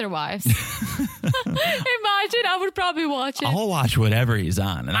Sister Wives. Imagine, I would probably watch it. I'll watch whatever he's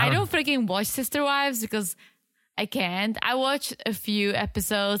on. And I don't freaking watch Sister Wives because I can't. I watch a few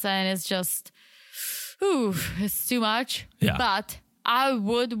episodes and it's just, it's too much. Yeah. But I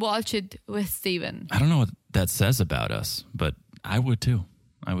would watch it with Steven. I don't know what that says about us, but I would too.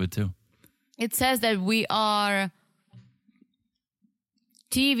 It says that we are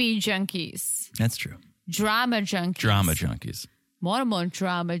TV junkies. That's true. Drama junkies. Drama junkies. Mormon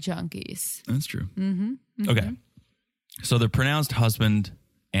drama junkies. That's true. Okay. So they're pronounced husband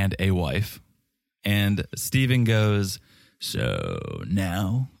and a wife. And Steven goes, so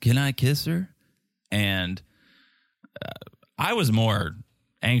now can I kiss her? And I was more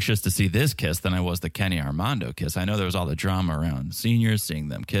anxious to see this kiss than I was the Kenny Armando kiss. I know there was all the drama around seniors, seeing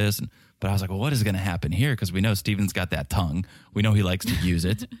them kiss, but I was like, well, what is going to happen here? Because we know Steven's got that tongue. We know he likes to use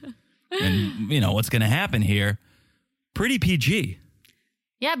it. And, what's going to happen here? Pretty PG.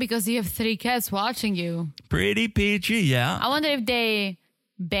 Yeah, because you have 3 cats watching you. Pretty PG, yeah. I wonder if they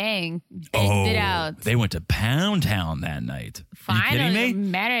banged it out. They went to Pound Town that night. Finally, Are you kidding me?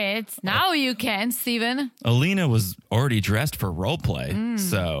 married. Now you can, Steven. Alina was already dressed for role play,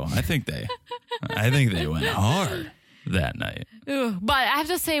 so I think they went hard that night. Ooh, but I have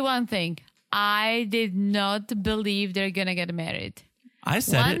to say one thing. I did not believe they're going to get married. I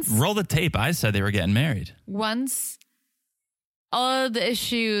said it. Roll the tape. I said they were getting married. Once all the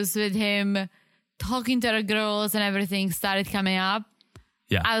issues with him talking to other girls and everything started coming up,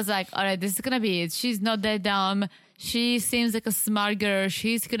 yeah, I was like, all right, this is going to be it. She's not that dumb. She seems like a smart girl.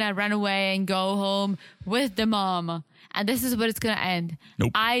 She's going to run away and go home with the mom. And this is where it's going to end.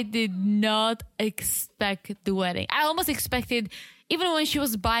 Nope. I did not expect the wedding. I almost expected, even when she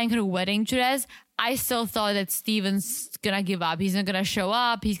was buying her wedding dress, I still thought that Steven's going to give up. He's not going to show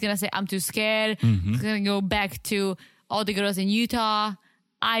up. He's going to say, I'm too scared. He's going to go back to all the girls in Utah.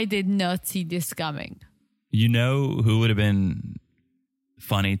 I did not see this coming. You know who would have been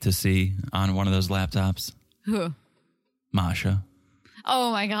funny to see on one of those laptops? Who? Masha.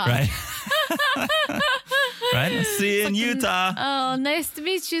 Oh my God. Right? Right? See you in Utah. Oh, nice to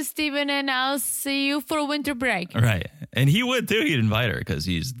meet you, Steven, and I'll see you for winter break. Right. And he would too. He'd invite her because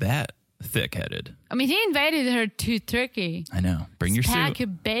he's that thick-headed. I mean, he invited her to Turkey. I know. Bring your Pack suit. a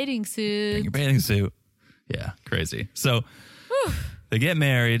bathing suit. Bring your bathing suit. Yeah, crazy. So they get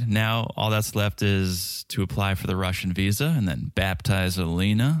married. Now all that's left is to apply for the Russian visa and then baptize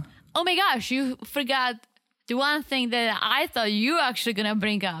Alina. Oh my gosh, you forgot the one thing that I thought you were actually going to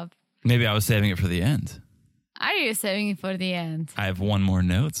bring up. Maybe I was saving it for the end. Are you saving it for the end? I have one more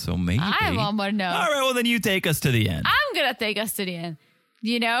note, so maybe. I have one more note. All right, well, then you take us to the end. I'm going to take us to the end.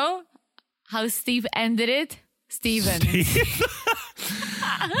 You know how Steve ended it? Steven.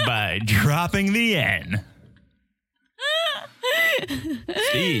 By dropping the N.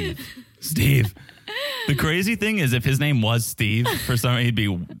 Steve. The crazy thing is, if his name was Steve, for some reason, he'd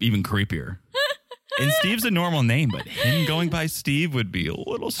be even creepier. And Steve's a normal name, but him going by Steve would be a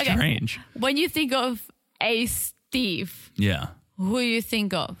little strange. Okay. When you think of a Steve, yeah, who do you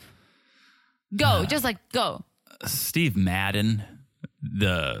think of? Go, just like go. Steve Madden,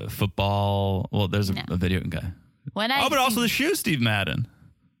 the football. Well, there's a video guy. But also the shoe Steve Madden.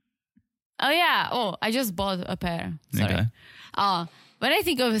 Oh, yeah. Oh, I just bought a pair. Sorry. Okay. When I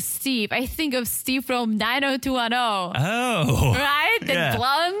think of Steve, I think of Steve from 90210. Oh. Right? Yeah. The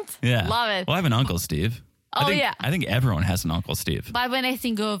blonde? Yeah. Love it. Well, I have an Uncle Steve. Yeah. I think everyone has an Uncle Steve. But when I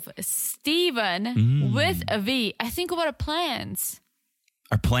think of Steven with a V, I think about plants.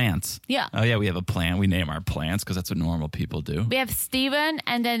 Our plants. Yeah. Oh, yeah, we have a plant. We name our plants because that's what normal people do. We have Steven,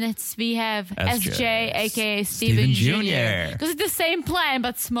 and then we have SJ, a.k.a. Steven Steven Jr. Because it's the same plant,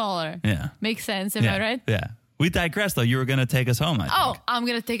 but smaller. Yeah. Makes sense, am I right? Yeah. We digress, though. You were going to take us home, I think. I'm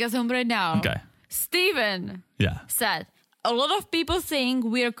going to take us home right now. Okay. Steven said, a lot of people think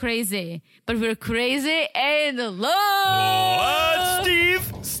we're crazy, but we're crazy in love.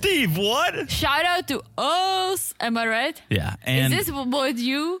 What, Steve, what? Shout out to us. Am I right? Yeah. And is this what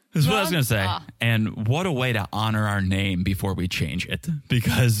you? This is what I was going to say. And what a way to honor our name before we change it.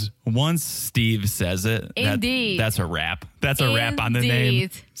 Because once Steve says it, that's a wrap. That's a wrap on the name.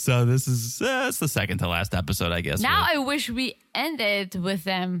 So this is that's the second to last episode, I guess. Now I wish we ended with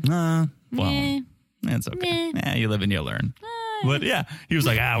them. It's okay. You live and you learn. But yeah, he was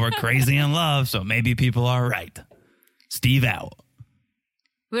like, we're crazy in love, so maybe people are right. Steve out.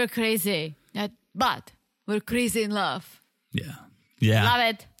 We're crazy, but we're crazy in love. Yeah.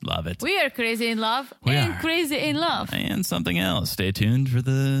 Love it. We are crazy in love crazy in love. And something else. Stay tuned for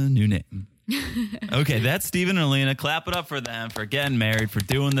the new name. Okay, that's Steven and Alina. Clap it up for them, for getting married, for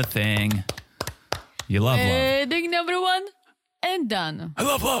doing the thing. You love love. Wedding number 1 and done. I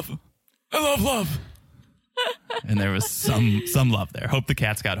love love. I love love. And there was some love there. Hope the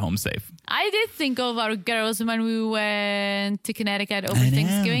cats got home safe. I did think of our girls when we went to Connecticut over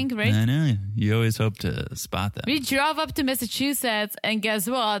Thanksgiving, right? I know. You always hope to spot them. We drove up to Massachusetts, and guess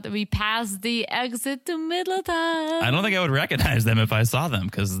what? We passed the exit to Middletown. I don't think I would recognize them if I saw them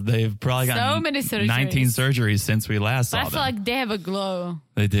because they've probably gotten so many surgeries. 19 surgeries since we last saw them. I feel like they have a glow.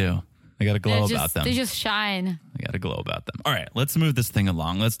 They do. They got a glow about them. They just shine. They got a glow about them. All right, let's move this thing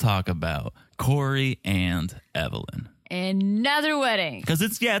along. Let's talk about Corey and Evelyn. Another wedding. Because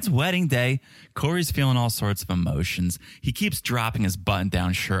it's wedding day. Corey's feeling all sorts of emotions. He keeps dropping his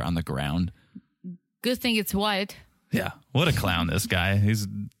button-down shirt on the ground. Good thing it's white. Yeah. What a clown, this guy. He's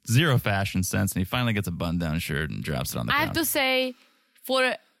zero fashion sense, and he finally gets a button-down shirt and drops it on the I ground. have to say,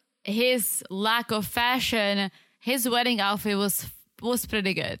 for his lack of fashion, his wedding outfit was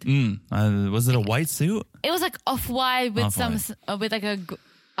pretty good. Was it a white suit? It was like off-white with Off-white. with like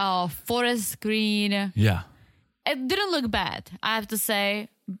a forest green. Yeah. It didn't look bad, I have to say,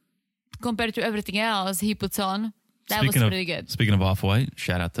 compared to everything else he puts on. That was pretty good. Speaking of off-white,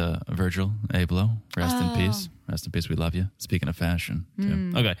 shout out to Virgil Abloh. Rest in peace. Rest in peace. We love you. Speaking of fashion,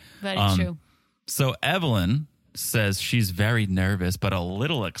 too. Okay. Very true. So Evelyn says she's very nervous, but a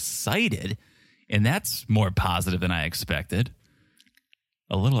little excited. And that's more positive than I expected.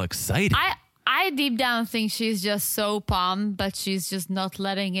 A little excited. I deep down think she's just so pumped, but she's just not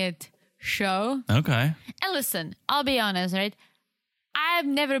letting it show. Okay. And listen, I'll be honest, right? I've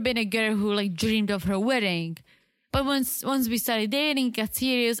never been a girl who like dreamed of her wedding. But once we started dating, got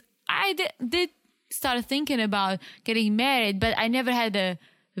serious, I did start thinking about getting married, but I never had a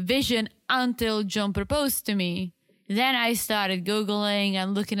vision until John proposed to me. Then I started Googling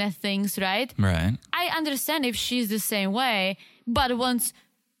and looking at things, right? Right. I understand if she's the same way, but once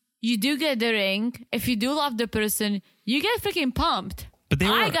you do get the ring, if you do love the person, you get freaking pumped. But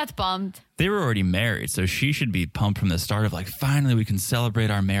I got pumped. They were already married, so she should be pumped from the start of like, finally we can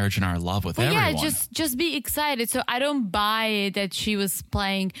celebrate our marriage and our love with everyone. Yeah, just be excited. So I don't buy it that she was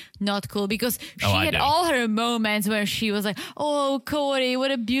playing not cool, because she had all her moments where she was like, oh, Corey,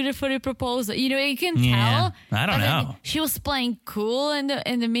 what a beautiful proposal. You know, you can tell. I don't know. She was playing cool in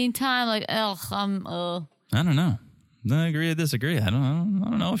the meantime, like, I don't know. I agree or disagree. I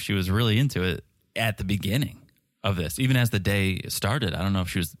don't know if she was really into it at the beginning of this. Even as the day started, I don't know if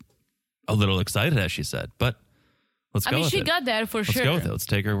she was a little excited, as she said, but let's go with it. She got there for sure. Let's go with it. Let's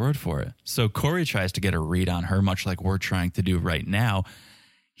take her word for it. So Corey tries to get a read on her, much like we're trying to do right now.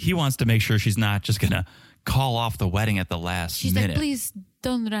 He wants to make sure she's not just going to call off the wedding at the last minute. She's like, please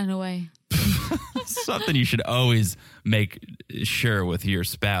don't run away. Something you should always make sure with your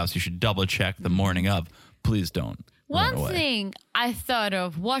spouse. You should double check the morning of. Please don't run away. One thing I thought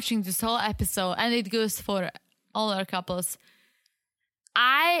of watching this whole episode, and it goes for all our couples,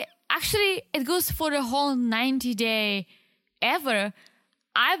 it goes for the whole 90-day ever.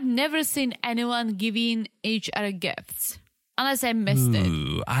 I've never seen anyone giving each other gifts, unless I missed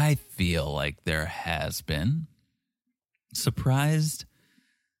it. I feel like there has been. Surprised,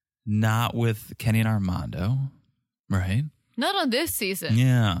 not with Kenny and Armando, right? Not on this season.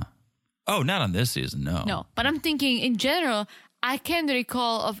 Yeah. Oh, not on this season, no. No, but I'm thinking in general, I can't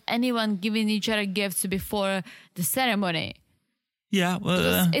recall of anyone giving each other gifts before the ceremony. Yeah,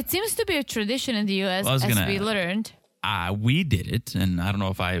 well, it seems to be a tradition in the U.S., as we learned. We did it, and I don't know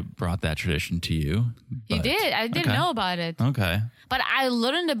if I brought that tradition to you. You did? I didn't know about it. Okay. But I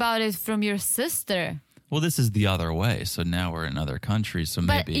learned about it from your sister. Well, this is the other way, so now we're in other countries, so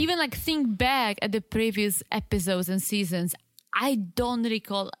maybe. But even like think back at the previous episodes and seasons, I don't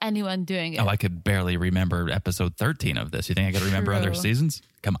recall anyone doing it. Oh, I could barely remember episode 13 of this. You think I could remember other seasons?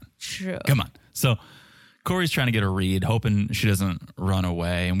 Come on. True. Come on. So Corey's trying to get a read, hoping she doesn't run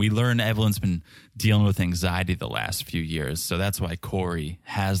away. And we learn Evelyn's been dealing with anxiety the last few years. So that's why Corey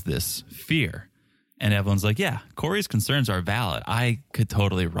has this fear. And Evelyn's like, yeah, Corey's concerns are valid. I could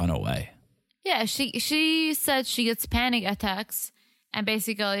totally run away. Yeah, she said she gets panic attacks and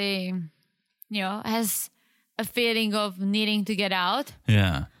basically, has a feeling of needing to get out.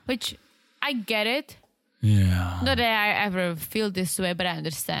 Yeah. Which I get it. Yeah. Not that I ever feel this way, but I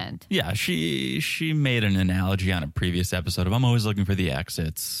understand. Yeah, she made an analogy on a previous episode of I'm always looking for the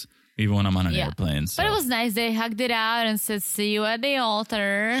exits, even when I'm on an airplane. So. But it was nice. They hugged it out and said, see you at the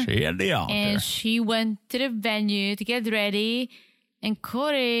altar. See you at the altar. And she went to the venue to get ready. And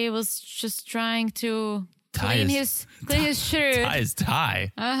Corey was just trying to clean his shirt. Tie his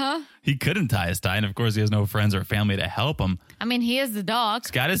tie. Uh-huh. He couldn't tie his tie, and of course he has no friends or family to help him. I mean, he has the dog.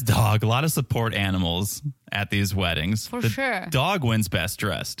 He's got his dog. A lot of support animals at these weddings. For sure. Dog wins best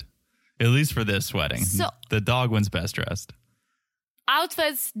dressed. At least for this wedding. So, the dog wins best dressed.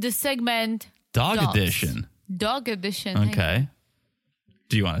 Outfits, the segment. Dog dogs. edition. Dog edition. Okay.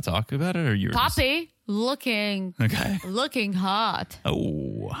 Do you want to talk about it, or you? Poppy looking hot.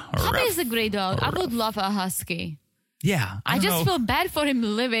 Oh, Poppy is a great dog. I would love a husky. Yeah, I just feel bad for him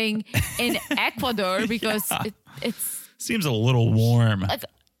living in Ecuador because it's seems a little warm. like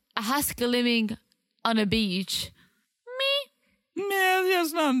a husky living on a beach. Yeah,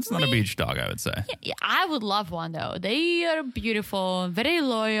 it's not a beach dog, I would say. Yeah, I would love one though. They are beautiful, very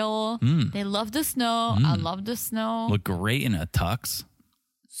loyal. They love the snow. I love the snow. Look great in a tux.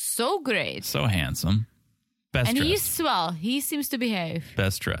 So great. So handsome. Best and dressed. he's swell. He seems to behave.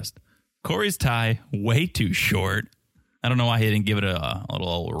 Best dressed. Corey's tie, way too short. I don't know why he didn't give it a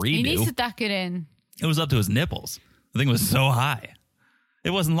little redo. He needs to tuck it in. It was up to his nipples. The thing was so high. It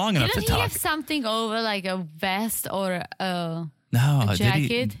wasn't long enough to Didn't he tuck. have something over like a vest or a No,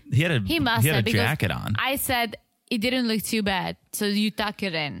 jacket? He had a must have, because jacket on. I said it didn't look too bad, so you tuck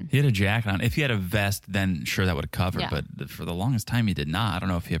it in. He had a jacket on. If he had a vest, then sure that would have covered. Yeah. But for the longest time, he did not. I don't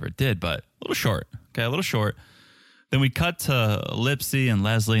know if he ever did, but a little short. Okay, a little short. Then we cut to Lipsy and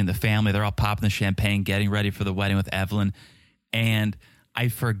Leslie and the family. They're all popping the champagne, getting ready for the wedding with Evelyn. And I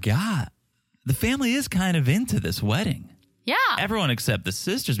forgot, the family is kind of into this wedding. Yeah. Everyone except the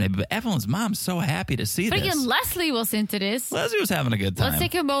sisters, maybe, but Evelyn's mom's so happy to see this. Freaking Leslie was into this. Leslie was having a good time. Let's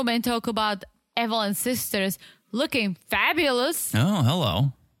take a moment and talk about Evelyn's sisters looking fabulous. Oh,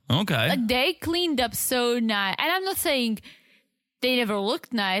 hello. Okay. Like, they cleaned up so nice. And I'm not saying they never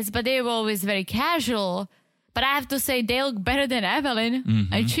looked nice, but they were always very casual. But I have to say, they look better than Evelyn.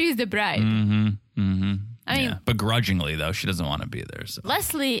 Mm-hmm. And she's the bride. I mean, Yeah, begrudgingly, though. She doesn't want to be there. So.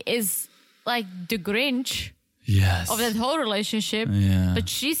 Leslie is like the Grinch Yes. of that whole relationship. Yeah. But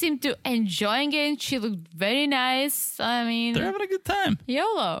she seemed to enjoying it. She looked very nice. I mean, They're having a good time.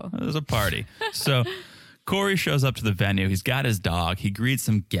 YOLO. It was a party. So Corey shows up to the venue. He's got his dog. He greets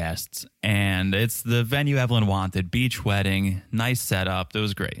some guests. And it's the venue Evelyn wanted. Beach wedding. Nice setup. It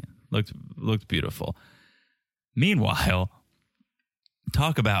was great. Looked beautiful. Meanwhile,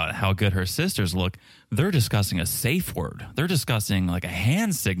 talk about how good her sisters look. They're discussing a safe word. They're discussing like a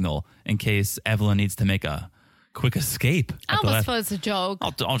hand signal in case Evelyn needs to make a quick escape. I almost thought it's a joke.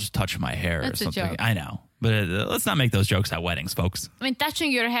 I'll just touch my hair That's or a something. joke. I know. But let's not make those jokes at weddings, folks. I mean,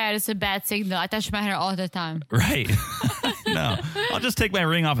 touching your hair is a bad signal. I touch my hair all the time. Right. No. I'll just take my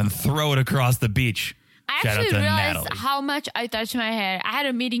ring off and throw it across the beach. I Shout out actually to realized Natalie. how much I touch my hair. I had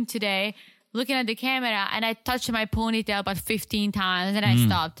a meeting today looking at the camera and I touched my ponytail about 15 times and I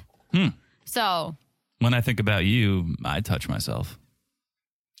stopped. So, When I think about you, I touch myself.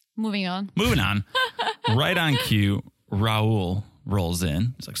 moving on. Moving on. Right on cue, Raul rolls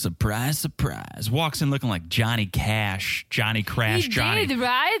in. He's like, surprise, surprise. Walks in looking like Johnny Cash, Johnny Crash, He Johnny. did,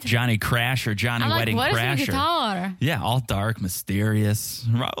 right? Johnny Crash or Johnny I'm like, Wedding what is Crasher. the guitar? Yeah, all dark, mysterious.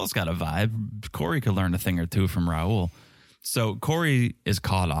 Raul's got a vibe. Corey could learn a thing or two from Raul. So Corey is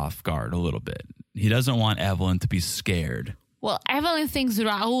caught off guard a little bit. He doesn't want Evelyn to be scared. Well, Evelyn thinks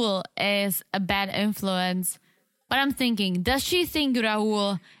Raul is a bad influence. But I'm thinking, does she think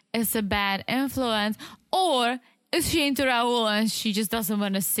Raul is a bad influence? Or is she into Raul and she just doesn't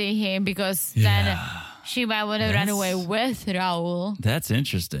want to see him because then she might want to run away with Raul? That's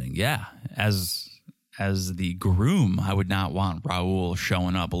interesting. Yeah. As the groom, I would not want Raul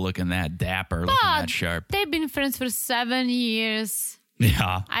showing up looking that dapper, looking that sharp. They've been friends for 7 years.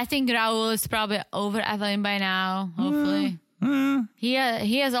 Yeah. I think Raul is probably over Evelyn by now, hopefully. He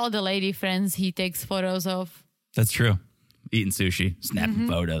has all the lady friends he takes photos of. That's true. Eating sushi, snapping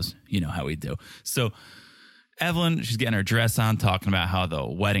photos. You know how we do. So Evelyn, she's getting her dress on, talking about how the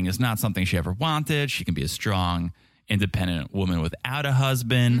wedding is not something she ever wanted. She can be a strong, independent woman without a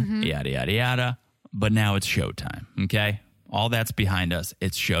husband, yada, yada, yada. But now it's showtime, okay? All that's behind us.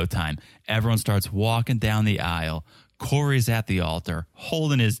 It's showtime. Everyone starts walking down the aisle. Corey's at the altar,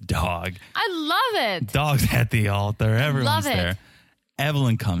 holding his dog. I love it. Dog's at the altar. Everyone's Love it. there.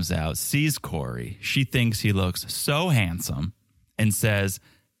 Evelyn comes out, sees Corey. She thinks he looks so handsome and says,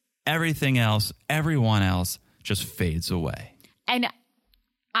 everything else, everyone else just fades away. And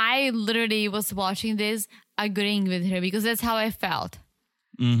I literally was watching this agreeing with her because that's how I felt.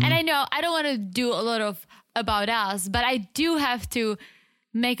 And I know I don't want to do a lot of about us, but I do have to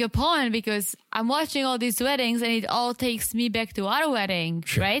make a point because I'm watching all these weddings and it all takes me back to our wedding,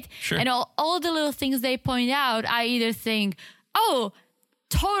 right? Sure. And all the little things they point out, I either think, oh,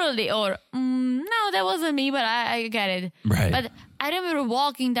 totally, or no, that wasn't me, but I get it. Right. But I remember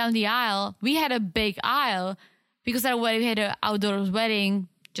walking down the aisle. We had a big aisle because our wedding, we had an outdoors wedding,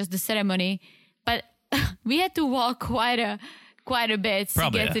 just the ceremony, but we had to walk quite a bit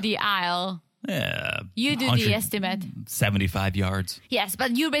Probably, to get to the aisle. Yeah. You do the estimate. 75 yards. Yes,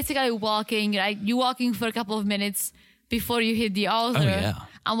 but you're basically walking, like you're walking for a couple of minutes before you hit the altar. Oh, yeah.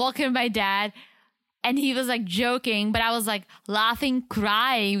 I'm walking with my dad, and he was like joking, but I was like laughing,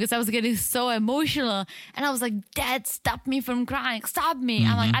 crying because I was getting so emotional. And I was like, Dad, stop me from crying. Stop me.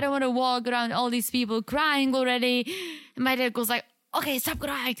 I'm like, I don't want to walk around all these people crying already. And my dad goes like, okay, stop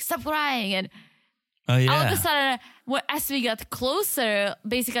crying. And Oh, yeah. all of a sudden, as we got closer,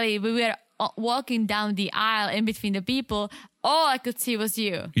 basically we were walking down the aisle in between the people. All I could see was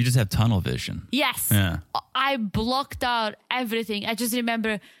you. You just have tunnel vision. Yes. Yeah. I blocked out everything. I just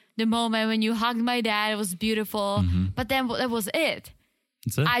remember the moment when you hugged my dad. It was beautiful. But then that was it.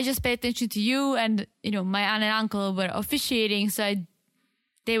 That's it. I just pay attention to you, and my aunt and uncle were officiating, so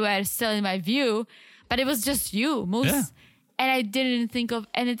they were still in my view, but it was just you and I didn't think of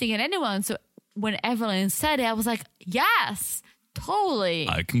anything and anyone. So when Evelyn said it, I was like, yes, totally.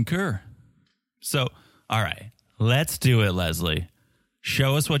 I concur. So, all right, let's do it, Leslie.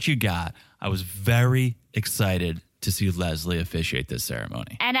 Show us what you got. I was very excited to see Leslie officiate this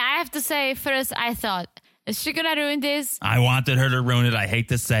ceremony. And I have to say, first, I thought, is she gonna ruin this? I wanted her to ruin it. I hate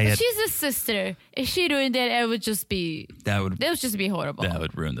to say it. She's a sister. If she ruined it, it would just be horrible. That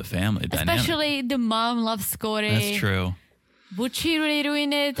would ruin the family dynamic. Especially the mom loves Corey. That's true. Would she really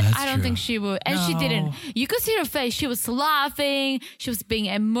ruin it? That's I don't true. think she would. And she didn't. You could see her face. She was laughing. She was being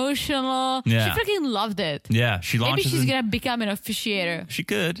emotional. Yeah. She freaking loved it. Yeah, she launches. Maybe she's going to become an officiator. She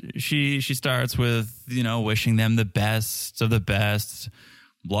could. She starts with, wishing them the best of the best,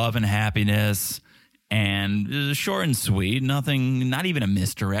 love and happiness, and short and sweet. Nothing, not even a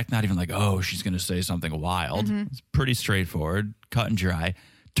misdirect, not even like, oh, she's going to say something wild. It's pretty straightforward, cut and dry.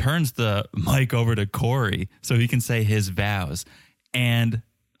 Turns the mic over to Corey so he can say his vows. And,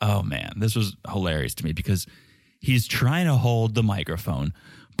 oh man, this was hilarious to me because he's trying to hold the microphone,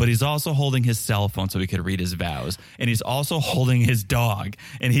 but he's also holding his cell phone so he could read his vows. And he's also holding his dog.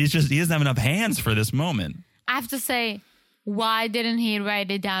 And he doesn't have enough hands for this moment. I have to say, why didn't he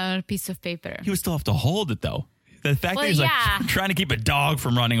write it down on a piece of paper? He would still have to hold it, though. The fact that he's like trying to keep a dog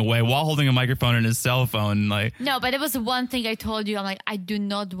from running away while holding a microphone and his cell phone, like. No, but it was one thing I told you. I'm like, I do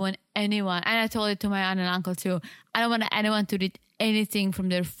not want anyone, and I told it to my aunt and uncle too. I don't want anyone to read anything from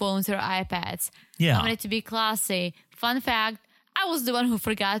their phones or iPads. Yeah. I want it to be classy. Fun fact, I was the one who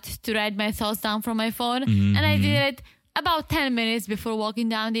forgot to write my thoughts down from my phone, and I did it about 10 minutes before walking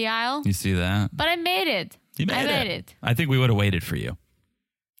down the aisle. You see that? But I made it. You made I made it. I think we would have waited for you.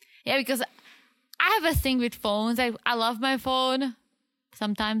 Yeah, because I have a thing with phones. I love my phone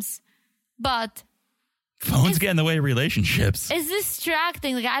sometimes, but phones get in the way of relationships. It's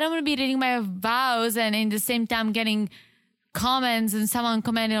distracting. Like, I don't want to be reading my vows and in the same time getting comments and someone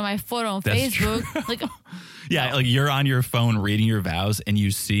commenting on my photo on Facebook. Like, yeah, like you're on your phone reading your vows and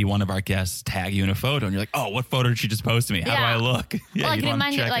you see one of our guests tag you in a photo and you're like, oh, what photo did she just post to me? How do I look? Yeah, well, you want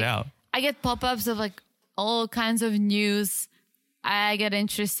to check it out. I get pop-ups of like all kinds of news. I get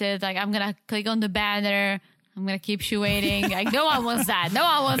interested. Like, I'm gonna click on the banner. I'm gonna keep you waiting. Like, no one wants that. No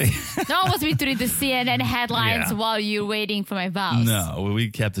one wants me to read the CNN headlines while you're waiting for my vows. No,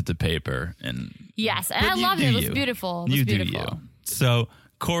 we kept it to paper, and yes, and I loved it. It was beautiful. It was beautiful. Do you. So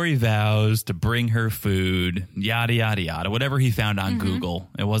Corey vows to bring her food. Yada yada yada. Whatever he found on Google.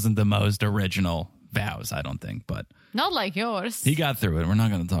 It wasn't the most original vows, I don't think, but not like yours. He got through it. We're not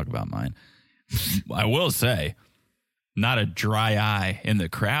going to talk about mine. I will say, not a dry eye in the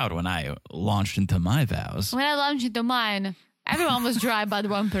crowd when I launched into my vows. When I launched into mine, everyone was dry but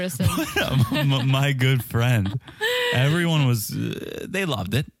one person. My good friend. Everyone was, they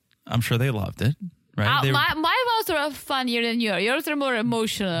loved it. I'm sure they loved it. Right? My vows were funnier than yours. Yours are more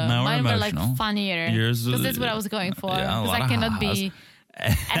emotional. Mine were like funnier. Because that's what I was going for. Because I cannot be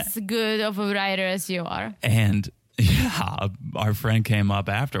as good of a writer as you are. And our friend came up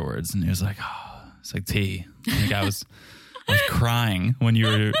afterwards and he was like, oh, it's like T. Like I was crying when you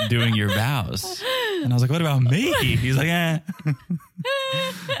were doing your vows. And I was like, what about me? He's like, eh.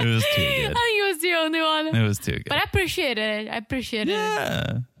 It was too good. I think it was the only one. It was too good. But I appreciate it.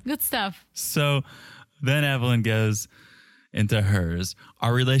 Yeah. Good stuff. So then Evelyn goes into hers.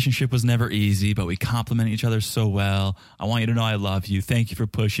 Our relationship was never easy, but we complement each other so well. I want you to know I love you. Thank you for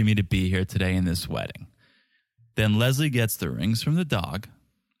pushing me to be here today in this wedding. Then Leslie gets the rings from the dog.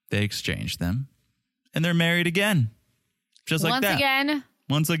 They exchange them. And they're married again. Just like that.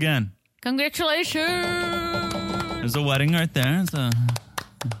 Once again. Congratulations. There's a wedding right there. There's a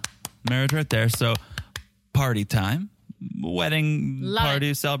marriage right there. So party time. Wedding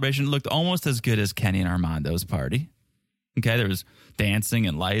party celebration looked almost as good as Kenny and Armando's party. Okay, there was dancing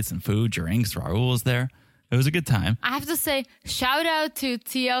and lights and food, drinks. Raul was there. It was a good time. I have to say, shout out to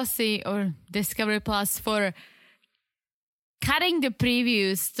TLC or Discovery Plus for cutting the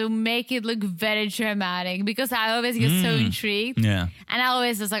previews to make it look very dramatic, because I always get so intrigued. Yeah. And I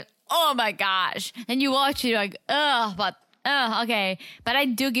always was like, oh my gosh. And you watch it, you're like, okay. But I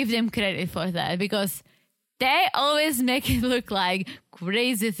do give them credit for that, because they always make it look like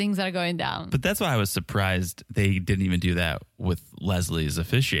crazy things are going down. But that's why I was surprised they didn't even do that with Leslie's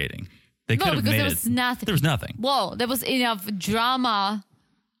officiating. They could have made there was nothing. There was nothing. Well, there was enough drama,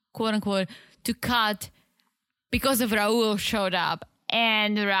 quote unquote, to cut because of Raul showed up.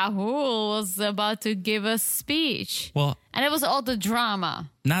 And Raul was about to give a speech. Well, and it was all the drama.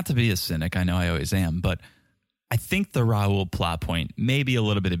 Not to be a cynic, I know I always am, but I think the Raul plot point may be a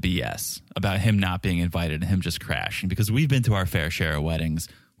little bit of BS about him not being invited and him just crashing, because we've been to our fair share of weddings.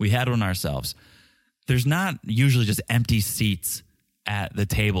 We had one ourselves. There's not usually just empty seats at the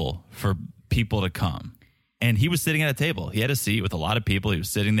table for people to come. And he was sitting at a table. He had a seat with a lot of people. He was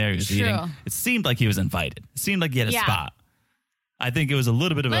sitting there. He was eating. It seemed like he was invited. It seemed like he had a spot. I think it was a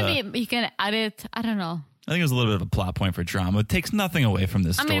little bit of Maybe you can add it. I don't know. I think it was a little bit of a plot point for drama. It takes nothing away from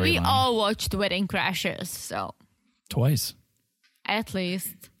this story. We all watched Wedding Crashers, so. Twice. At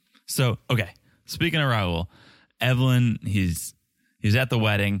least. So, okay. Speaking of Raul, Evelyn, he's at the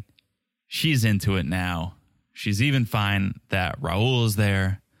wedding. She's into it now. She's even fine that Raul is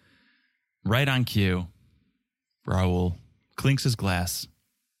there. Right on cue, Raul clinks his glass.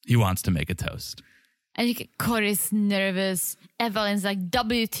 He wants to make a toast. And you get Corey's nervous. Evelyn's like,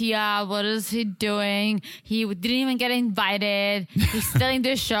 WTF, what is he doing? He didn't even get invited. He's still in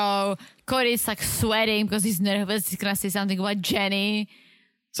the show. Corey's like sweating because he's nervous. He's going to say something about Jenny.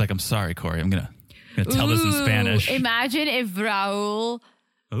 It's like, I'm sorry, Corey. I'm going to tell this in Spanish. Imagine if Raul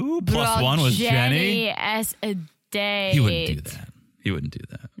plus one was Jenny as a date. He wouldn't do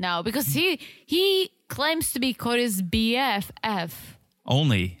that. No, because he claims to be Corey's BFF.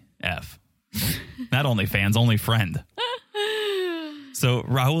 Only F. Not only fans, only friend. So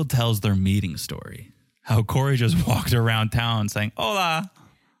Raul tells their meeting story. How Corey just walked around town saying, hola,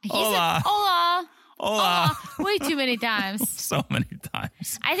 hola, hola, hola. Way too many times. So many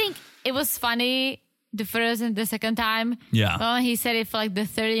times. I think it was funny the first and the second time. Yeah. But when he said it for like the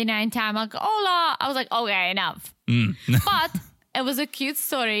 39th time, like, hola, I was like, okay, enough. But it was a cute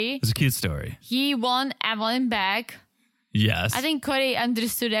story. It's a cute story. He won Evelyn back. Yes. I think Corey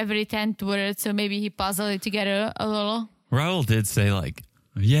understood every 10th word, so maybe he puzzled it together a little. Raul did say, like,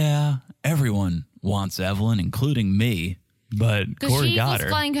 yeah, everyone wants Evelyn, including me, but Corey got her. He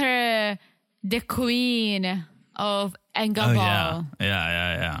was calling her the queen of Engabal. Oh,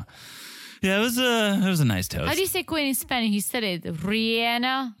 yeah. Yeah, it was a nice toast. How do you say queen in Spanish? He said it.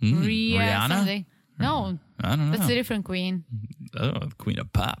 Rihanna? Rihanna? Something. No. I don't know. That's a different queen. Oh, queen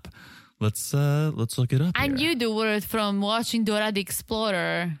of pop. Let's look it up. I here. knew the word from watching Dora the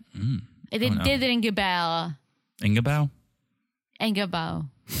Explorer. It did ring a bell. Ingabao? Engabao.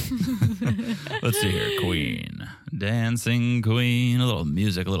 Let's see here. Queen. Dancing queen. A little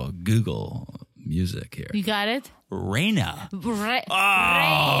music, a little Google music here. You got it? Raina.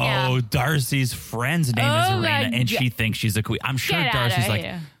 Raina. Darcy's friend's name is Raina, and she thinks she's a queen. I'm sure Darcy's like,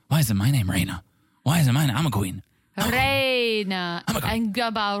 why isn't my name Raina? Why isn't mine? I'm a queen. Reina.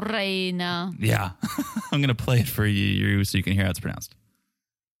 Engabao Reina. Yeah. I'm going to play it for you so you can hear how it's pronounced.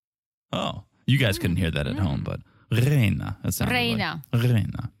 Oh, you guys couldn't hear that at home, but Reina. That sounds Reina. Like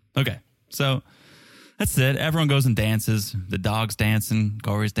Reina. Okay. So that's it. Everyone goes and dances. The dog's dancing.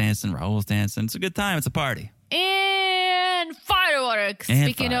 Corey's dancing. Raul's dancing. It's a good time. It's a party. And fireworks.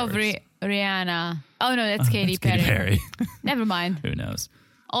 Speaking of Rihanna. Oh, no, that's Katy Perry. Katy Perry. Never mind. Who knows?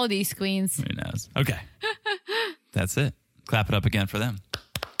 All these queens. Who knows? Okay. That's it. Clap it up again for them.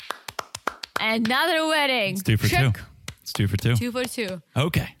 Another wedding. It's 2 for 2. It's 2 for 2. 2 for 2.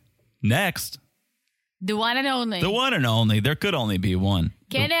 Okay. Next. The one and only. The one and only. There could only be one.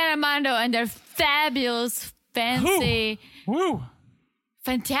 Ken and Armando and their fabulous, fancy,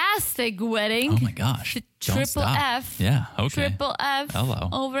 fantastic wedding. Oh my gosh. Triple F. Yeah. Okay. Triple F. Hello.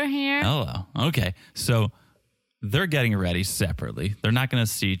 Over here. Hello. Okay. So they're getting ready separately. They're not going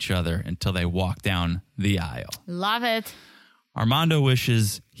to see each other until they walk down the aisle. Love it. Armando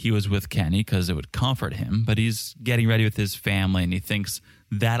wishes he was with Kenny because it would comfort him, but he's getting ready with his family, and he thinks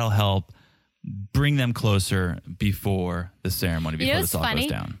that'll help bring them closer before the ceremony, before this all goes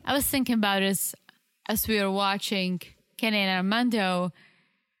down. I was thinking about this as we were watching Kenny and Armando.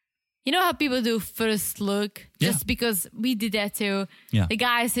 You know how people do first look? Just because we did that too. Yeah. The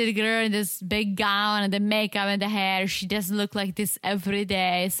guy sees the girl in this big gown and the makeup and the hair. She doesn't look like this every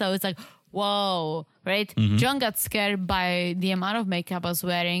day. So it's like, whoa, right? Mm-hmm. John got scared by the amount of makeup I was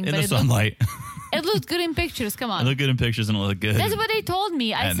wearing. In the sunlight. It looked good in pictures. Come on. It looked good in pictures and it looked good. That's what they told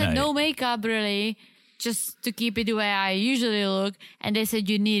me. I said night. no makeup really, just to keep it the way I usually look. And they said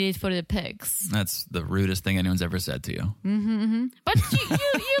you need it for the pics. That's the rudest thing anyone's ever said to you. But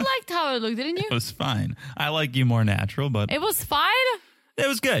you liked how it looked, didn't you? It was fine. I like you more natural, but It was fine? it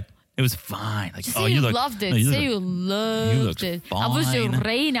was good. It was fine. Like, Just say you loved it. Say you loved it. I was your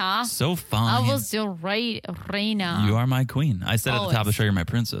reina. So fine. I was your reina. You are my queen. I said at the top of the Always. show you're my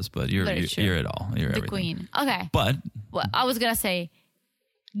princess, but you're Very true. it all. You're the everything. queen. Okay. But Well, I was going to say,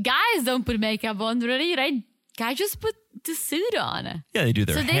 guys don't put makeup on really, right? Guys just put the suit on. yeah, they do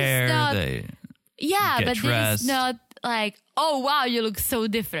their So there's hair. not- They Yeah, get but dressed. it's not like, oh, wow, you look so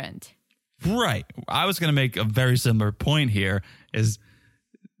different. Right. I was going to make a very similar point here is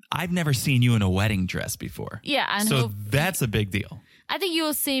I've never seen you in a wedding dress before. Yeah. And so that's a big deal. I think you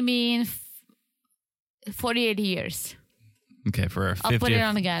will see me in 48 years. Okay, for our 50th, I'll put it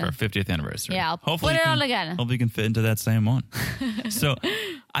on again. For our 50th anniversary. Yeah, I'll put it on again. Hopefully you can fit into that same one. So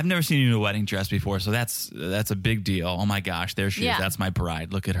I've never seen you in a wedding dress before, so that's a big deal. Oh my gosh, there she is. That's my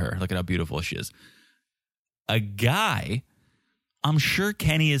bride. Look at her. Look at how beautiful she is. A guy, I'm sure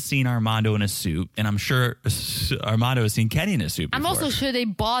Kenny has seen Armando in a suit, and I'm sure Armando has seen Kenny in a suit before. I'm also sure they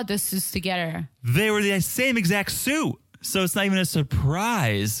bought the suits together. They were the same exact suit. So it's not even a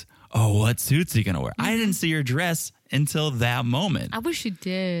surprise. Oh, what suit's he going to wear? I didn't see your dress until that moment. I wish you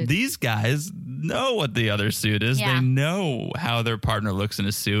did. These guys know what the other suit is. Yeah. They know how their partner looks in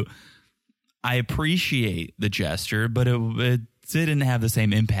a suit. I appreciate the gesture, but it didn't have the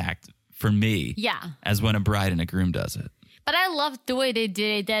same impact for me as when a bride and a groom does it. But I loved the way they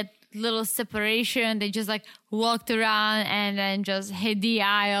did it, that little separation. They just like walked around and then just hit the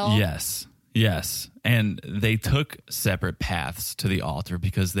aisle. Yes. And they took separate paths to the altar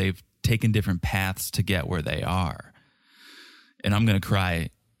because they've taken different paths to get where they are. And I'm going to cry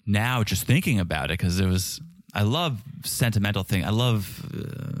now just thinking about it because I love sentimental things. I love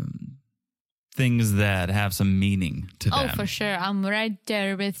things that have some meaning to them. Oh, for sure. I'm right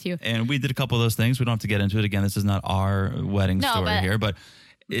there with you. And we did a couple of those things. We don't have to get into it again. This is not our wedding story here, but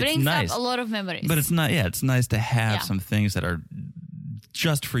it's brings nice. up a lot of memories. But it's it's nice to have some things that are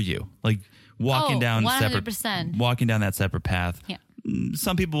just for you. Like walking down 100%. walking down that separate path. Yeah.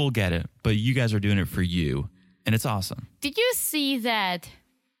 Some people will get it, but you guys are doing it for you, and it's awesome. Did you see that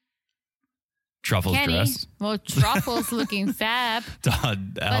Truffle's Kenny, dress? well, Truffle's looking fab.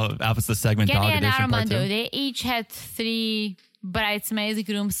 Alpha's the segment Kenny dog and edition part Armando, 2. they each had 3 bridesmaids,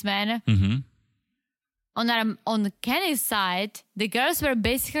 groomsmen. Mm-hmm. On Kenny's side, the girls were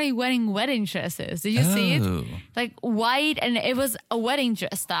basically wearing wedding dresses. Did you see it? Like white, and it was a wedding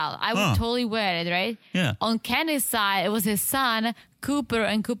dress style. I would totally wear it, right? Yeah. On Kenny's side, it was his son, Cooper,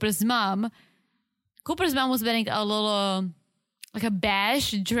 and Cooper's mom. Cooper's mom was wearing a little, like a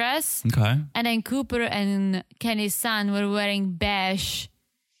beige dress. Okay. And then Cooper and Kenny's son were wearing beige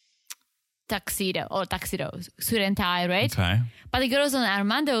tuxedo, suit and tie, right? Okay. But the girls on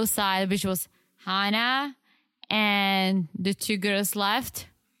Armando's side, which was Hannah and the 2 girls left.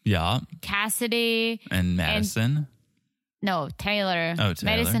 Yeah. Cassidy. And Madison. Taylor. Oh, Taylor.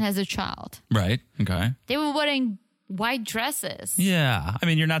 Madison has a child. Right. Okay. They were wearing white dresses. Yeah. I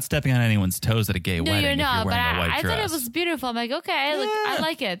mean, you're not stepping on anyone's toes at a gay wedding. You're not, if you're wearing but a white I dress. thought it was beautiful. I'm like, okay, look, I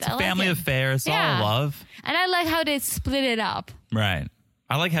like it. It's a family affair. It's all love. And I like how they split it up. Right.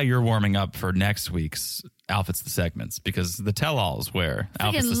 I like how you're warming up for next week's Outfits the Segments because the tell-alls where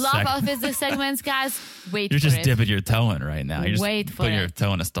Outfits the Love Outfits the Segments, guys. Wait for it. You're just dipping your toe in right now. You're just Wait for putting your it.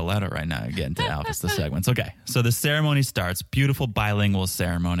 toe in a stiletto right now and getting to Outfits the Segments. Okay. So the ceremony starts. Beautiful bilingual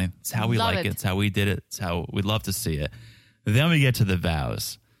ceremony. It's how we Love like it. it. It's how we did it. It's how we'd love to see it. Then we get to the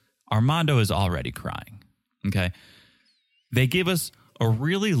vows. Armando is already crying. Okay. They give us a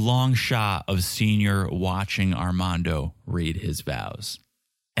really long shot of Senior watching Armando read his vows.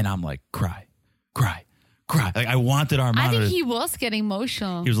 And I'm like, cry. Like I wanted Armando. I think he was getting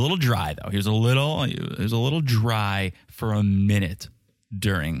emotional. He was a little dry though. He was a little dry for a minute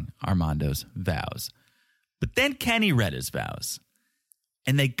during Armando's vows. But then Kenny read his vows.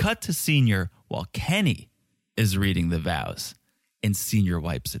 And they cut to Senior while Kenny is reading the vows. And Senior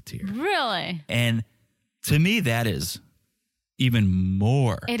wipes a tear. Really? And to me, that is even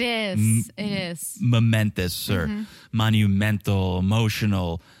more. It is. Momentous or monumental,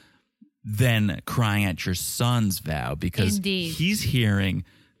 emotional than crying at your son's vow because Indeed. he's hearing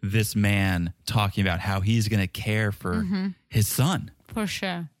this man talking about how he's going to care for his son. For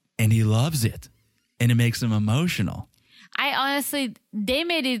sure. And he loves it. And it makes him emotional. I honestly, they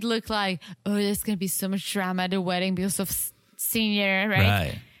made it look like, oh, there's going to be so much drama at the wedding because of Senior,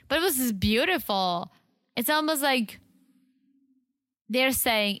 right? But it was just beautiful. It's almost like they're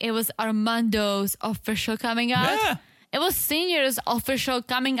saying it was Armando's official coming out. Yeah. It was Senior's official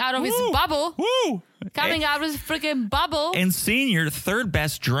coming out of his bubble. Woo! Coming out of his freaking bubble. And Senior, third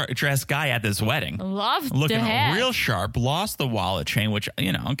best dressed guy at this wedding. Loved Looking the hat. real sharp. Lost the wallet chain, which,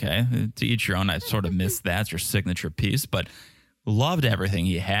 okay, to each your own. I sort of missed that. It's your signature piece, but loved everything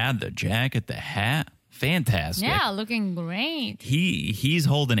he had. The jacket, the hat. Fantastic. Yeah, looking great. He's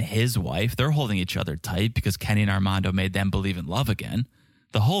holding his wife. They're holding each other tight because Kenny and Armando made them believe in love again.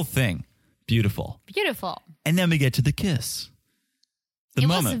 The whole thing, beautiful. Beautiful. And then we get to the kiss. It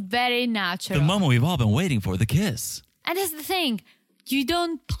was very natural. The moment we've all been waiting for, the kiss. And that's the thing. You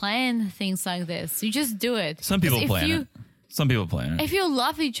don't plan things like this. You just do it. Some people 'Cause plan it. Some people plan it. If you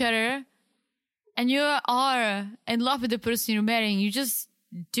love each other, and you are in love with the person you're marrying, you just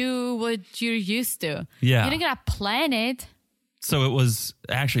do what you're used to. Yeah. You're not going to plan it. So it was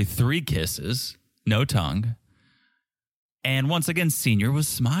actually 3 kisses, no tongue. And once again, Senior was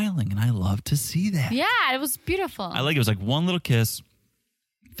smiling, and I love to see that. Yeah, it was beautiful. I like it. It was like one little kiss,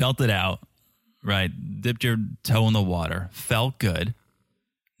 felt it out, right? Dipped your toe in the water, felt good.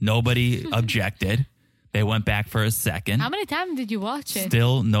 Nobody objected. They went back for a second. How many times did you watch it?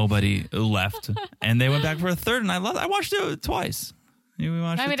 Still nobody left. And they went back for a third, and I watched it twice. We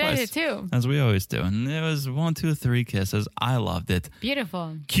watched it twice. I did it too. As we always do. And it was 1, 2, 3 kisses. I loved it.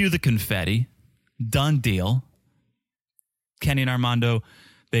 Beautiful. Cue the confetti. Done deal. Kenny and Armando,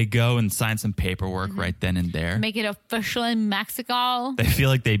 they go and sign some paperwork right then and there. Make it official in Mexico. They feel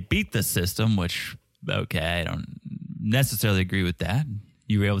like they beat the system, which, okay, I don't necessarily agree with that.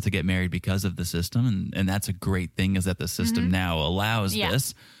 You were able to get married because of the system, and that's a great thing, is that the system now allows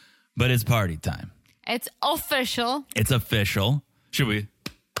this. But it's party time. It's official. It's official. Should we?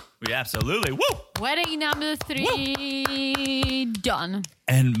 We absolutely. Woo! Wedding number 3 done.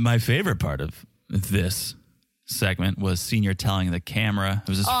 And my favorite part of this segment was Senior telling the camera it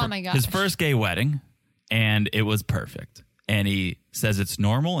was his first gay wedding, and it was perfect. And he says it's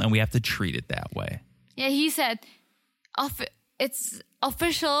normal, and we have to treat it that way. Yeah, he said it's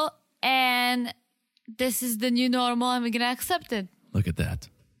official, and this is the new normal, and we're gonna accept it. Look at that.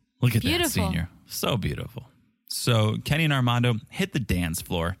 Look at that, Senior. So beautiful. So Kenny and Armando hit the dance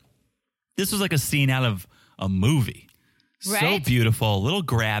floor. This was like a scene out of a movie. Right? So beautiful, a little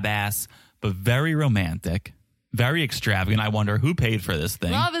grab ass, but very romantic, very extravagant. I wonder who paid for this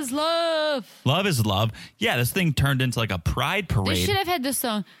thing. Love is love. Love is love. Yeah, this thing turned into like a pride parade. They should have had the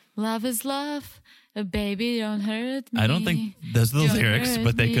song, Love is love, baby, don't hurt me. I don't think those are the lyrics,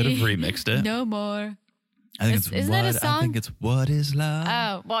 but they could have remixed it. No more. I think Isn't that a song? I think it's What Is Love.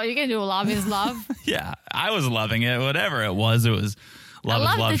 Oh, well, you can do Love is Love. Yeah, I was loving it. Whatever it was Love is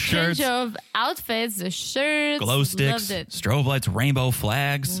Love the shirts. change of outfits, the shirts. Glow sticks, Loved it. strobe lights, rainbow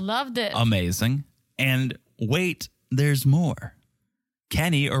flags. Loved it. Amazing. And wait, there's more.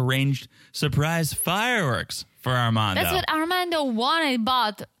 Kenny arranged surprise fireworks for Armando. That's what Armando wanted,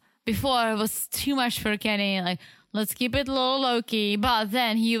 but before it was too much for Kenny. Like, let's keep it a little low-key. But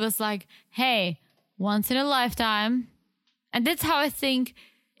then he was like, hey, once in a lifetime. And that's how I think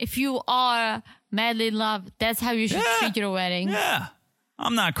if you are madly in love, that's how you should treat your wedding. Yeah.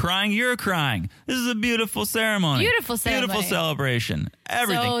 I'm not crying. You're crying. This is a beautiful ceremony. Beautiful ceremony. Beautiful celebration.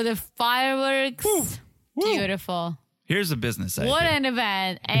 Everything. So the fireworks, Woo. beautiful. Here's a business idea. What an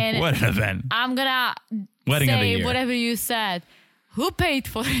event. And what an event. I'm going to Wedding of the say year. whatever you said. Who paid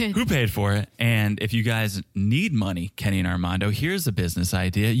for it? Who paid for it? And if you guys need money, Kenny and Armando, here's a business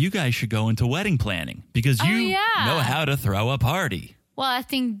idea. You guys should go into wedding planning because you know how to throw a party. Well, I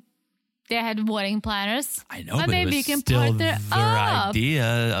think they had wedding planners. I know, but maybe it was you can still partner their up. idea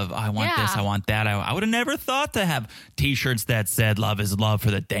of I want this, I want that. I would have never thought to have T-shirts that said "Love is love"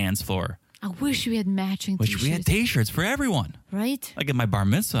 for the dance floor. I wish we had matching T-shirts. We had T-shirts for everyone. Right? Like at my bar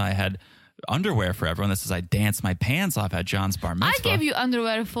mitzvah, I had underwear for everyone that says I danced my pants off at John's bar mitzvah. I gave you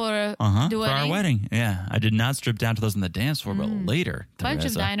underwear for the wedding. For our wedding. Yeah, I did not strip down to those on the dance floor, but later, Bunch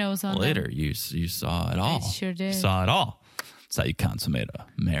of dinos on later, them. you saw it all. I sure did. You saw it all. That's how you consummate a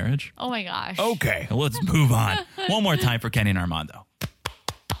marriage. Oh my gosh. Okay, let's move on. One more time for Kenny and Armando.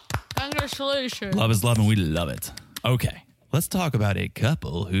 Congratulations. Love is love, and we love it. Okay, let's talk about a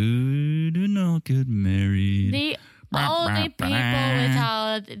couple who do not get married. The only people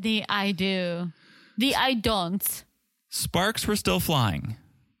without the I do. The I don't. Sparks were still flying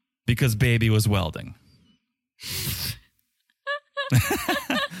because baby was welding.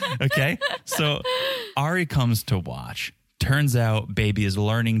 Okay, so Ari comes to watch. Turns out baby is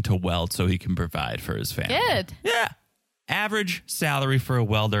learning to weld so he can provide for his family. Good. Yeah. Average salary for a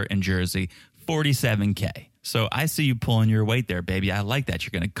welder in Jersey, $47K. So I see you pulling your weight there, baby. I like that.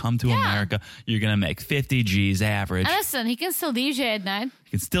 You're going to come to America. You're going to make 50 G's average. And listen, he can still DJ at night.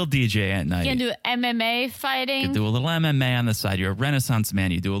 You can still DJ at night. He can do MMA fighting. You can do a little MMA on the side. You're a Renaissance man.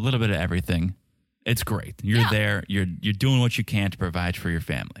 You do a little bit of everything. It's great. You're there. You're doing what you can to provide for your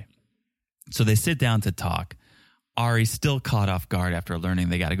family. So they sit down to talk. Ari's still caught off guard after learning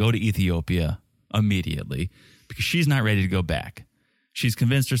they got to go to Ethiopia immediately because she's not ready to go back. She's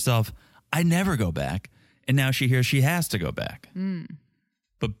convinced herself, I never go back. And now she hears she has to go back.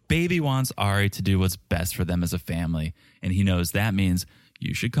 But baby wants Ari to do what's best for them as a family. And he knows that means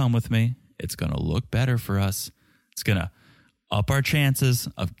you should come with me. It's going to look better for us. It's going to up our chances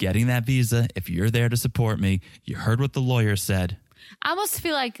of getting that visa if you're there to support me. You heard what the lawyer said. I almost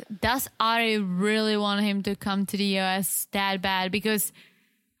feel like, does Ari really want him to come to the US that bad? Because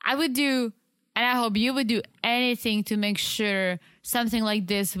I would do And I hope you would do anything to make sure something like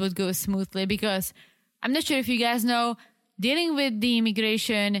this would go smoothly, because I'm not sure if you guys know, dealing with the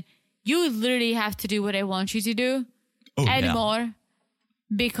immigration, you literally have to do what I want you to do anymore,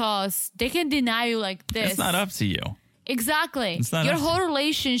 because they can deny you like this. It's not up to you. Exactly. It's not Your up to whole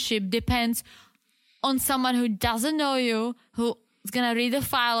relationship depends on someone who doesn't know you, who is going to read a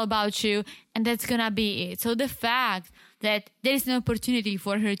file about you, and that's going to be it. So the fact that there is no opportunity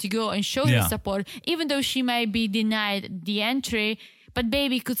for her to go and show her support, even though she might be denied the entry, but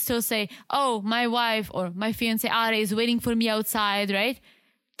baby could still say, oh, my wife or my fiancé Ari is waiting for me outside, right?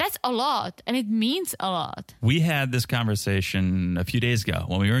 That's a lot, and it means a lot. We had this conversation a few days ago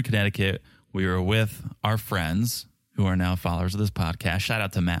when we were in Connecticut. We were with our friends who are now followers of this podcast. Shout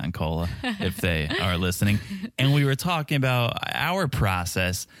out to Matt and Cola if they are listening. And we were talking about our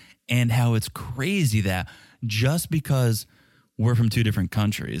process and how it's crazy that just because we're from two different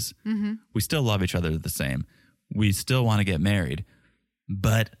countries, we still love each other the same. We still want to get married.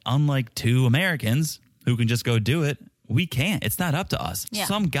 But unlike two Americans who can just go do it, we can't. It's not up to us. Yeah.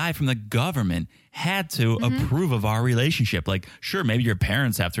 Some guy from the government had to approve of our relationship. Like, sure, maybe your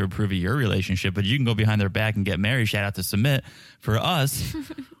parents have to approve of your relationship, but you can go behind their back and get married. Shout out to Submit. For us,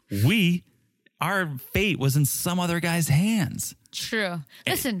 our fate was in some other guy's hands. True.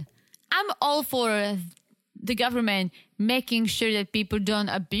 Listen, I'm all for the government making sure that people don't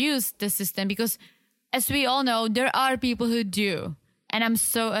abuse the system, because as we all know, there are people who do. And I'm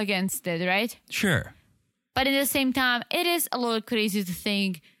so against it, right? Sure. But at the same time, it is a little crazy to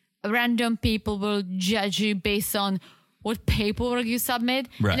think random people will judge you based on what paperwork you submit.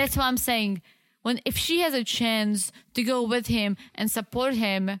 Right. And that's why I'm saying, if she has a chance to go with him and support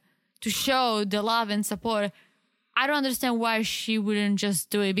him, to show the love and support, I don't understand why she wouldn't just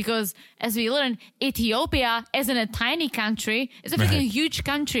do it. Because as we learned, Ethiopia isn't a tiny country. It's a freaking huge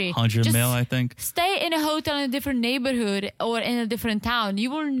country. 100 mil, I think. Stay in a hotel in a different neighborhood or in a different town.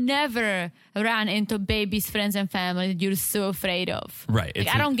 You will never run into baby's friends and family that you're so afraid of. Right. Like,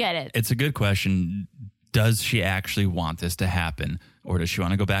 I don't get it. It's a good question. Does she actually want this to happen? Or does she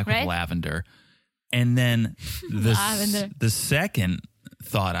want to go back with Lavender? And then the second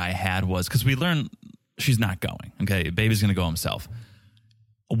thought I had was, because we learned she's not going. Okay, baby's going to go himself.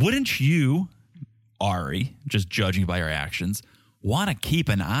 Wouldn't you, Ari, just judging by your actions, want to keep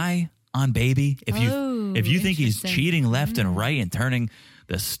an eye on baby? If you think he's cheating left and right and turning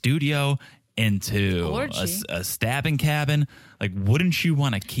the studio into a stabbing cabin, like, wouldn't you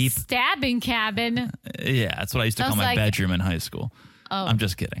want to keep... Stabbing cabin? Yeah, that's what I used to call my bedroom in high school. Oh. I'm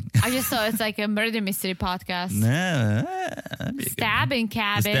just kidding. I just thought it's like a murder mystery podcast. Stabbing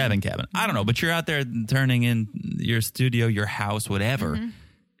cabin. The stabbing cabin. I don't know, but you're out there turning in your studio, your house, whatever,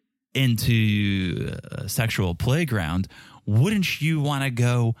 into a sexual playground. Wouldn't you want to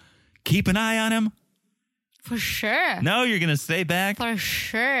go keep an eye on him? For sure. No, you're going to stay back? For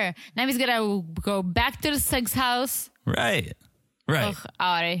sure. Now he's going to go back to the sex house. Right. Ugh,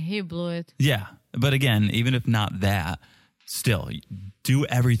 Ari, he blew it. Yeah. But again, even if not that, still, do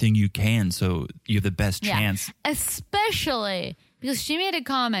everything you can so you have the best chance. Especially because she made a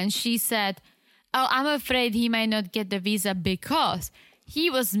comment. She said, oh, I'm afraid he might not get the visa because he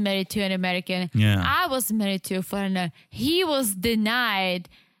was married to an American. Yeah. I was married to a foreigner. He was denied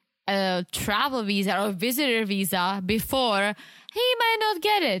a travel visa or visitor visa before. He might not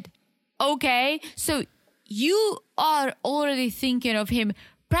get it. Okay, so you are already thinking of him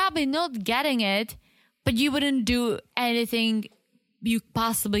probably not getting it, but you wouldn't do anything you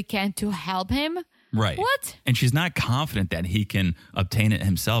possibly can to help him? Right. What? And she's not confident that he can obtain it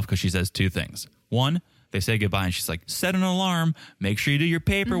himself because she says two things. One, they say goodbye and she's like, set an alarm, make sure you do your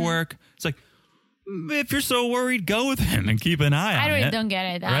paperwork. It's like, if you're so worried, go with him and keep an eye on it. I really don't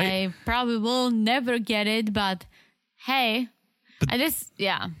get it. Right? I probably will never get it, but hey.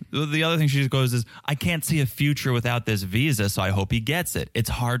 The other thing she goes is, I can't see a future without this visa, so I hope he gets it. It's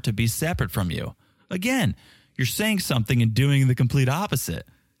hard to be separate from you. Again, you're saying something and doing the complete opposite.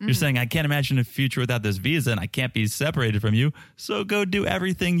 You're saying, I can't imagine a future without this visa and I can't be separated from you. So go do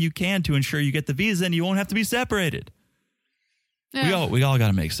everything you can to ensure you get the visa and you won't have to be separated. Yeah. We all got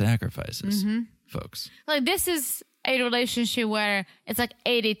to make sacrifices, folks. Like, this is a relationship where it's like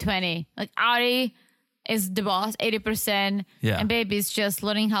 80-20. Like, Ari is the boss, 80%. Yeah. And baby's just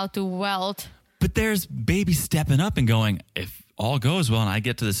learning how to weld. But there's baby stepping up and going, if all goes well and I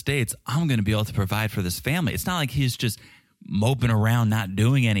get to the States, I'm going to be able to provide for this family. It's not like he's just moping around, not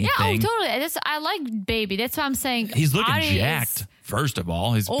doing anything. Yeah, totally. I like baby. That's what I'm saying. He's looking jacked, first of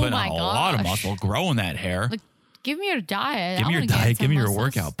all. He's putting on a lot of muscle, growing that hair. Like, give me your diet. Give me your diet. Give me your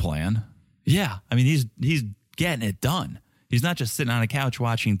workout plan. Yeah. I mean, he's getting it done. He's not just sitting on a couch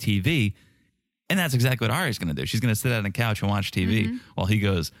watching TV. And that's exactly what Ari's going to do. She's going to sit on the couch and watch TV while he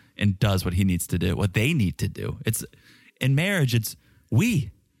goes and does what he needs to do, what they need to do. It's in marriage, it's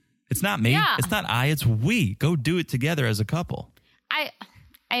we. It's not me. Yeah. It's not I. It's we. Go do it together as a couple. I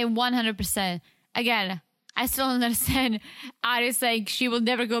 100%. Again, I still don't understand. Ari's like, she will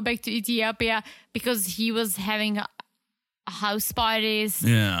never go back to Ethiopia because he was having house parties.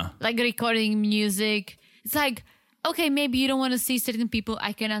 Yeah. Like recording music. It's like, okay, maybe you don't want to see certain people.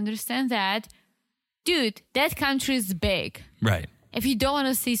 I can understand that. Dude, that country is big. Right. If you don't want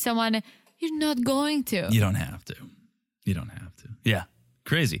to see someone, you're not going to. You don't have to. You don't have to. Yeah.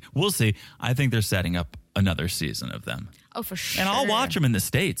 Crazy. We'll see. I think they're setting up another season of them. Oh, for sure. And I'll watch them in the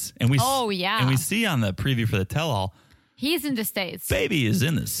States. And we yeah. And we see on the preview for the tell-all, he's in the States. baby is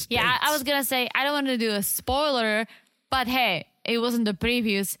in the States. Yeah, I was going to say, I don't want to do a spoiler, but hey, it wasn't the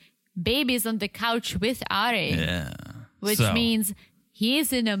previews. Baby's on the couch with Ari. Yeah. Which So, means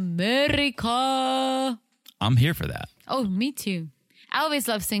he's in America. I'm here for that. Oh, me too. I always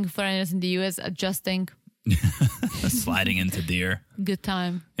love seeing foreigners in the US adjusting. Sliding into deer. Good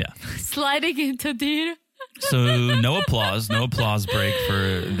time. Yeah. Sliding into deer. So no applause break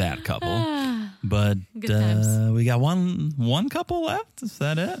for that couple. But Good times. we got one couple left. Is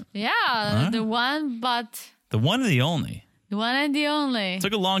that it? Yeah, the one The one and the only. and the only.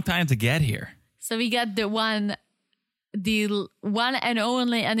 Took a long time to get here. So we got the one and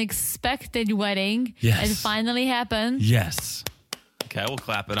only unexpected wedding. Yes. It finally happened. Yes. Okay, we'll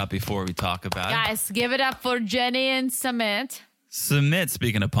clap it up before we talk about it. Guys, give it up for Jenny and Sumit. Sumit,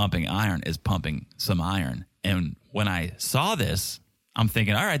 speaking of pumping iron, is pumping some iron. And when I saw this, I'm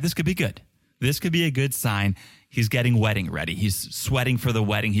thinking, all right, this could be good. This could be a good sign. He's getting wedding ready. He's sweating for the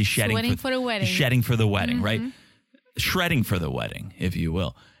wedding. He's shedding For the wedding. He's shedding for the wedding, right? Shredding for the wedding, if you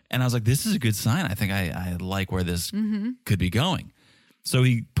will. And I was like, this is a good sign. I think I like where this could be going. So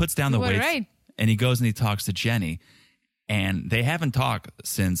he puts down the You were weights right. and he goes and he talks to Jenny. And they haven't talked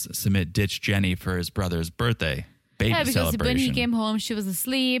since Sumit ditched Jenny for his brother's birthday baby Yeah, because celebration. when he came home, she was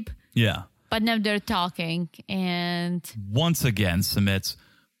asleep. Yeah. But now they're talking. And Once again, Sumit's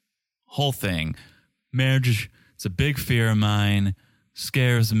whole thing, marriage, it's a big fear of mine,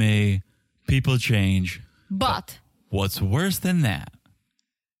 scares me, people change. but What's worse than that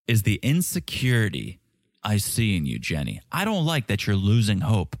is the insecurity I see in you, Jenny. I don't like that you're losing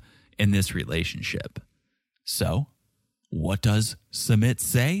hope in this relationship. So, what does Sumit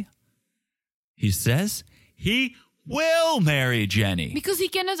say? He says he will marry Jenny. because he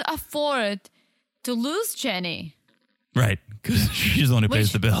cannot afford to lose Jenny. Right, because she's the one who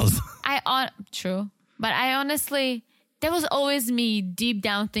pays the bills. True. But I honestly, that was always me deep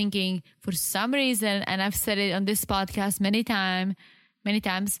down thinking, for some reason, and I've said it on this podcast many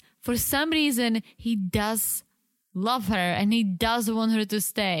times, for some reason, he does love her and he does want her to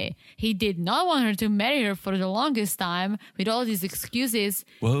stay. He did not want her to marry her for the longest time with all these excuses.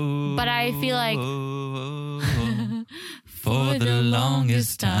 Whoa, But I feel like for the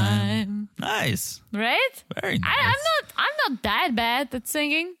longest time. Nice. Right? Very nice. I'm not that bad at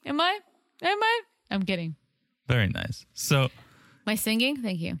singing. Am I? I'm kidding. Very nice. So, My singing?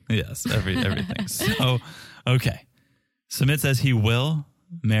 Thank you. yes, everything. So, okay. Sumit says he will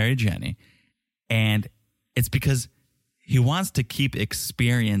marry Jenny, and it's because he wants to keep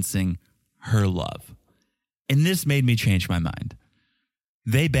experiencing her love. And this made me change my mind.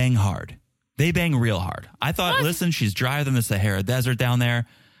 They bang hard. They bang real hard. I thought, listen, she's drier than the Sahara Desert down there.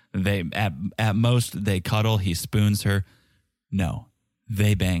 They at most they cuddle. He spoons her. No,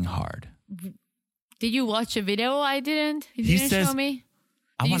 they bang hard. Did you watch a video? I didn't. You He didn't says, show me.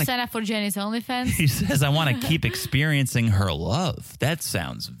 I Did you wanna- sign up for Jenny's OnlyFans? He says, I want to keep experiencing her love. That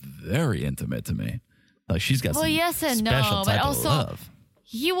sounds very intimate to me. Like she's got Well, some yes and special no, type but of also love.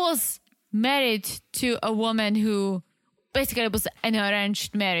 he was married to a woman who basically was an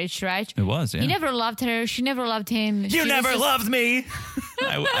arranged marriage, right? It was, yeah. He never loved her. She never loved him. You She was never just- loved me.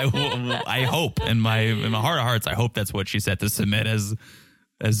 I hope in my heart of hearts, I hope that's what she said to Sumit as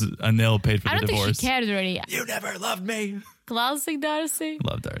a nail paid for I the don't divorce. think she cared already. You never loved me. Classic Darcy.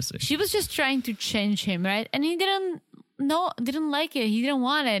 Love Darcy. She was just trying to change him, right? And he didn't like it. He didn't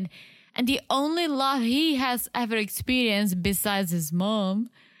want it. And the only love he has ever experienced besides his mom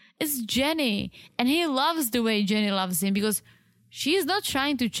is Jenny. And he loves the way Jenny loves him because she's not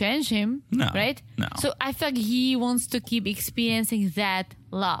trying to change him, No, right? no. So I feel like he wants to keep experiencing that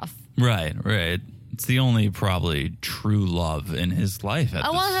love. Right. It's the only probably true love in his life. At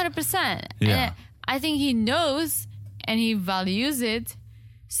this. 100%. Yeah. And I think he knows and he values it.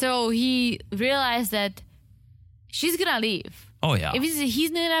 So he realized that she's going to leave. Oh, yeah. If he's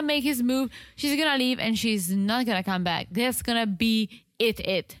going to make his move, she's going to leave and she's not going to come back. That's going to be it.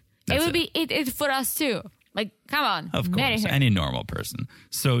 That's it would be it for us too. Like, come on. Of marry course, her. any normal person.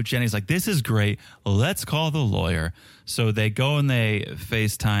 So Jenny's like, this is great. Let's call the lawyer. So they go and they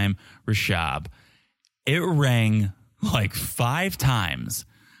FaceTime Rashab. It rang like 5 times.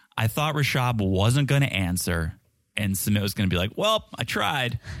 I thought Rashab wasn't going to answer. And Sumit was going to be like, well, I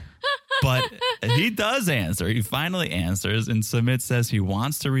tried. But he does answer. He finally answers. And Sumit says he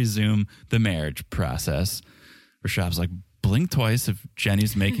wants to resume the marriage process. Rashab's like, blink twice if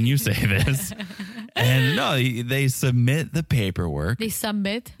Jenny's making you say this. And no, they submit the paperwork. They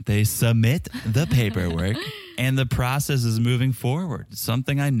submit The paperwork. And the process is moving forward.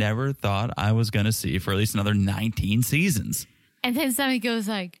 Something I never thought I was going to see for at least another 19 seasons. And then somebody goes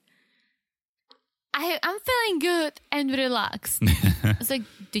like, I'm feeling good and relaxed. It's like,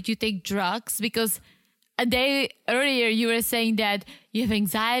 did you take drugs? Because a day earlier you were saying that you have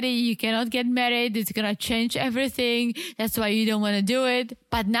anxiety, you cannot get married, it's going to change everything. That's why you don't want to do it.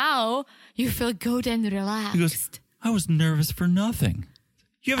 But now you feel good and relaxed. He goes, I was nervous for nothing.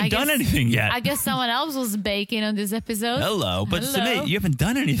 You haven't done anything yet. I guess someone else was baking on this episode. Hello, but Sumit, you haven't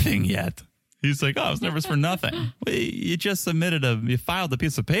done anything yet. He's like, I was nervous for nothing. Well, you just you filed a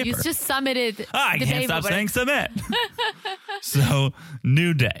piece of paper. You just submitted. I the can't stop paperwork. saying submit. So,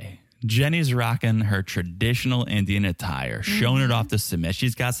 new day. Jenny's rocking her traditional Indian attire, showing it off to Sumit.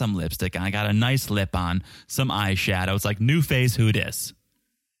 She's got some lipstick on, got a nice lip on, some eyeshadow. It's like, new face, who dis?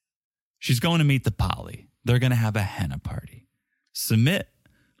 She's going to meet the Polly. They're going to have a henna party. Sumit,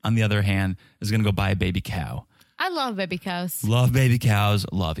 on the other hand, is going to go buy a baby cow. I love baby cows. Love baby cows,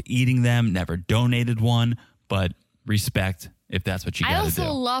 love eating them, never donated one, but respect if that's what you got to do. I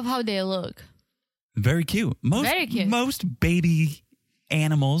also love how they look. Very cute. Very cute. Most baby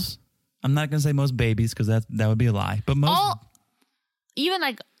animals, I'm not going to say most babies because that would be a lie, but most Even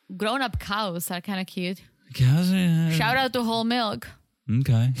like grown-up cows are kind of cute. cows. Shout out to Whole Milk.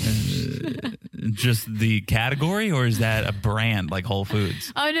 Okay. Just the category, or is that a brand like Whole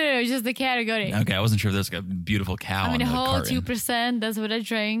Foods? Oh, no, just the category. Okay, I wasn't sure if there's like a beautiful cow I mean, on the Whole carton. 2%, that's what I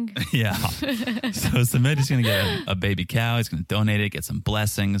drink. Yeah. So Sumit is going to get a baby cow. He's going to donate it, get some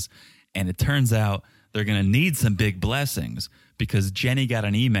blessings. And it turns out they're going to need some big blessings because Jenny got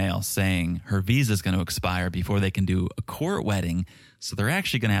an email saying her visa is going to expire before they can do a court wedding. So they're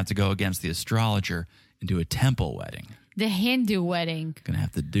actually going to have to go against the astrologer and do a temple wedding. The Hindu wedding. Going to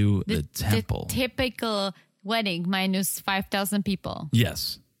have to do the temple. The typical wedding minus 5,000 people.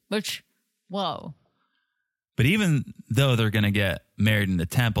 Yes. Which, whoa. But even though they're going to get married in the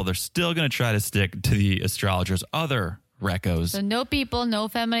temple, they're still going to try to stick to the astrologer's other recos. So no people, no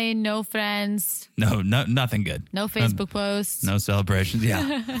family, no friends. No, nothing good. No Facebook posts. No celebrations.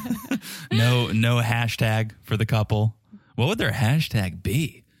 Yeah. No hashtag for the couple. What would their hashtag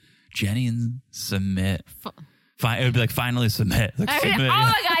be? Jenny and Sumit. It would be like finally submit. Like, I mean, submit, oh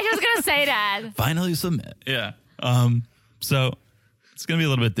my gosh, I was going to say that. Finally submit. Yeah. So it's going to be a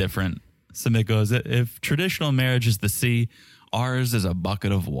little bit different. Sumit goes, if traditional marriage is the sea, ours is a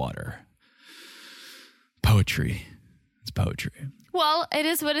bucket of water. Poetry. It's poetry. Well, it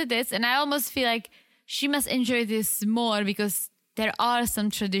is what it is. And I almost feel like she must enjoy this more because there are some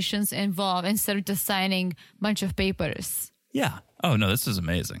traditions involved instead of just signing a bunch of papers. Yeah. Oh, no, this is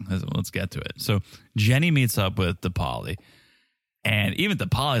amazing. Let's get to it. So Jenny meets up with DePauli. And even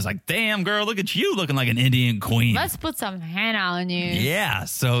DePauli's like, damn, girl, look at you looking like an Indian queen. Let's put some henna on you. Yeah.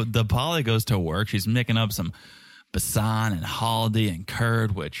 So DePauli goes to work. She's making up some besan and haldi and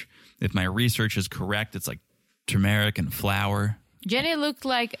curd, which, if my research is correct, it's like turmeric and flour. Jenny looked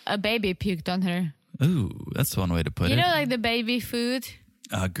like a baby puked on her. Ooh, that's one way to put it. You know, like the baby food?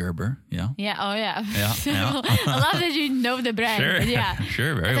 Gerber, yeah. Yeah, oh yeah. Yeah. I love that you know the brand. Sure. But yeah.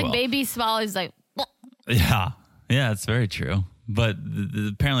 Sure, very it's like well. baby swallow is like... Yeah, it's very true. But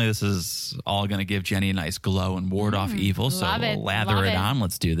apparently this is all going to give Jenny a nice glow and ward off evil. So we'll lather it on.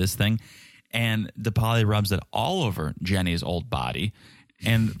 Let's do this thing. And DePauli rubs it all over Jenny's old body.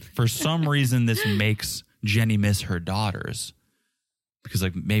 And for some reason, this makes Jenny miss her daughters. Because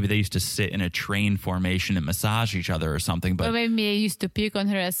like maybe they used to sit in a train formation and massage each other or something. But or maybe they used to puke on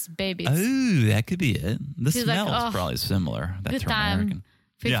her as babies. Oh, that could be it. The She's smell like, is probably similar. That good turmeric. time.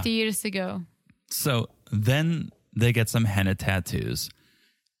 50 years ago. So then they get some henna tattoos.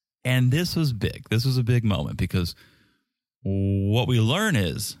 And this was big. This was a big moment because what we learn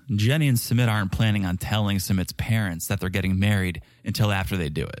is Jenny and Sumit aren't planning on telling Sumit's parents that they're getting married until after they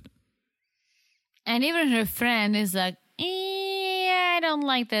do it. And even her friend is like, I don't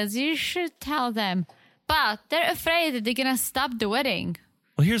like this. You should tell them. But they're afraid that they're going to stop the wedding.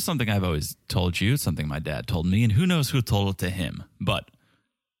 Well, here's something I've always told you. It's something my dad told me, and who knows who told it to him. But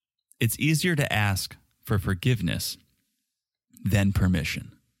it's easier to ask for forgiveness than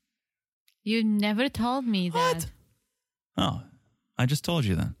permission. You never told me that. What? Oh, I just told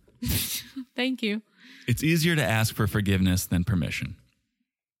you then. Thank you. It's easier to ask for forgiveness than permission.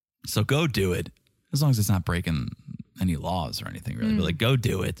 So go do it, as long as it's not breaking any laws or anything, really. But like, go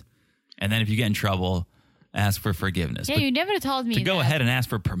do it. And then if you get in trouble, ask for forgiveness. Yeah, but you never told me to go that. ahead and ask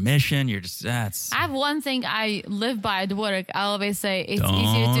for permission, you're just, that's... I have one thing I live by at work. I always say it's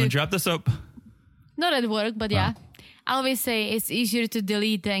easier Don't to... drop the soap. Not at work, but yeah. I always say it's easier to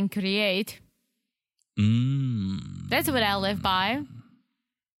delete than create. That's what I live by.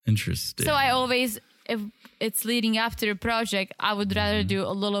 Interesting. So I always, if it's leading up to the project, I would rather do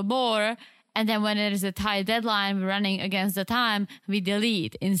a little more. And then when there is a tight deadline, we're running against the time, we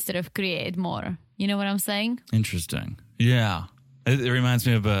delete instead of create more. You know what I'm saying? Interesting. Yeah. It reminds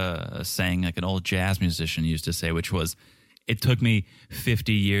me of a saying like an old jazz musician used to say, which was, it took me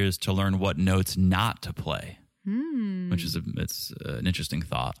 50 years to learn what notes not to play. Which is it's an interesting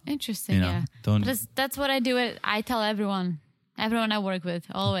thought. Interesting, You know, yeah. don't- But that's what I do. I tell everyone I work with,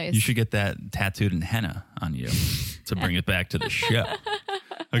 always. You should get that tattooed in henna on you to bring it back to the show.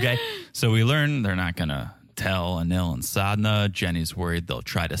 Okay, so we learn they're not going to tell Anil and Sadhna. Jenny's worried they'll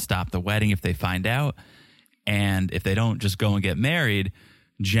try to stop the wedding if they find out. And if they don't just go and get married,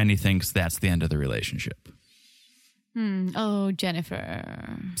 Jenny thinks that's the end of the relationship. Oh,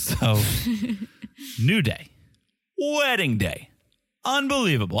 Jennifer. So, new day. Wedding day.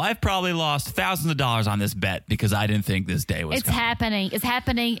 Unbelievable. I've probably lost thousands of dollars on this bet because I didn't think this day was It's coming. happening. It's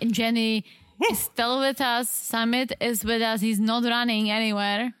happening. And Jenny is still with us. Summit is with us. He's not running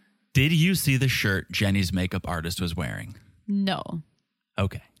anywhere. Did you see the shirt Jenny's makeup artist was wearing? No.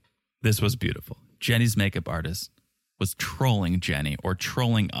 Okay. This was beautiful. Jenny's makeup artist was trolling Jenny or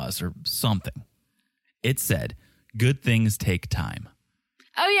trolling us or something. It said, "Good things take time."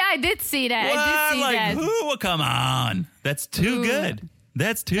 Oh, yeah, I did see that. I did see that. Ooh, come on. That's too Ooh. good.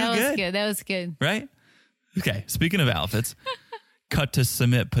 That's too That was good. good. That was good. Right? Okay. Speaking of outfits, cut to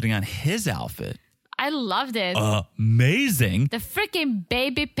Sumit putting on his outfit. I loved it. Amazing. The freaking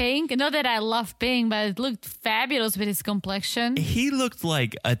baby pink. Not that I love pink, but it looked fabulous with his complexion. He looked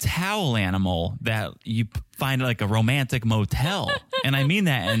like a towel animal that you find at like a romantic motel. And I mean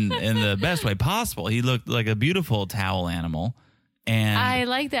that in the best way possible. He looked like a beautiful towel animal. And I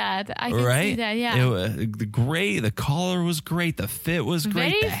like that. I can right? see that, yeah. It was great. The collar was great. The fit was great.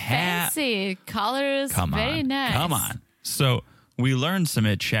 Very the hat. fancy. Colors, Come very on. nice. Come on. So we learned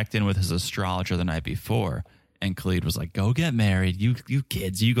Sumit checked in with his astrologer the night before, and Khalid was like, "Go get married. You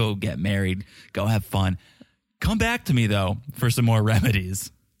kids, you go get married. Go have fun. Come back to me, though, for some more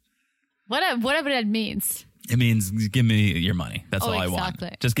remedies." Whatever that means. It means give me your money. That's all I exactly.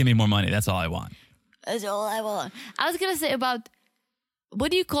 want. Just give me more money. That's all I want. That's all I want. I was going to say about,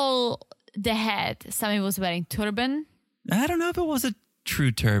 what do you call the hat Sammy was wearing? Turban? I don't know if it was a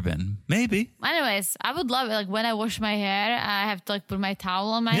true turban. Maybe. Anyways, I would love it. Like when I wash my hair, I have to like put my towel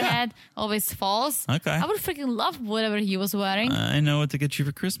on my Yeah. head. Always falls. Okay. I would freaking love whatever he was wearing. I know what to get you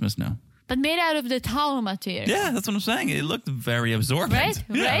for Christmas now. But made out of the towel material. Yeah, that's what I'm saying. It looked very absorbent. Right?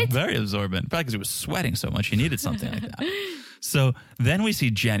 Yeah, Right? very absorbent. Probably because he was sweating so much, he needed something like that. So then we see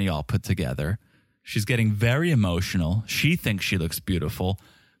Jenny all put together. She's getting very emotional. She thinks she looks beautiful.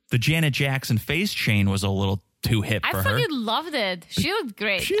 The Janet Jackson face chain was a little too hip I for her. freaking loved it. She looked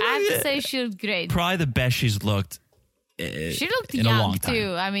great. She I have to looked- say she looked great. Probably the best she's looked She looked in a long young time.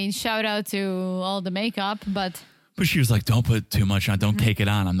 too. I mean, shout out to all the makeup, but But she was like, don't put too much on. Don't take it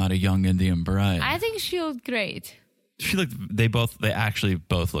on. I'm not a young Indian bride. I think she looked great. They actually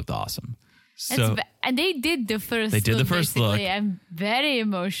both looked awesome. So And they did the first They did the look, first basically. look. I'm very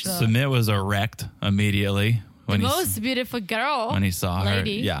emotional. Sumit was erect immediately The when most beautiful girl. when he saw her.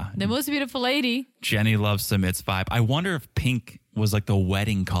 lady. Yeah. The most beautiful lady. Jenny loves Sumit's vibe. I wonder if pink was like the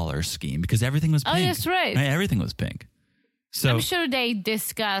wedding color scheme because everything was Oh, pink. that's right. Everything was pink. So I'm sure they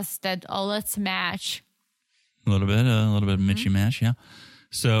discussed that, let's match. a little bit of Mitchy Mm-hmm. Mash, yeah.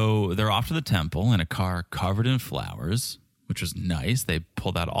 So they're off to the temple in a car covered in flowers, which was nice. They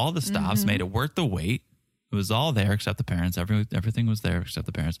pulled out all the stops, Mm-hmm. made it worth the wait. It was all there except the parents. Everything was there except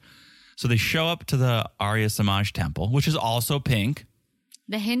the parents. So they show up to the Arya Samaj temple, which is also pink.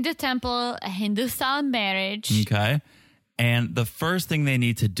 The Hindu temple, a Hindu-style marriage. Okay. And the first thing they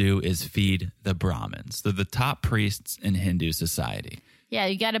need to do is feed the Brahmins. They're the top priests in Hindu society. Yeah,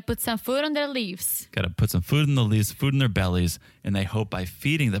 you got to put some food on their leaves. Got to put some food in the leaves, food in their bellies, and they hope by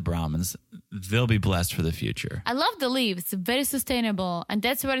feeding the Brahmins, they'll be blessed for the future. I love the leaves. Very sustainable. And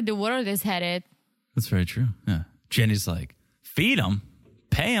that's where the world is headed. That's very true. Yeah. Jenny's like, feed them,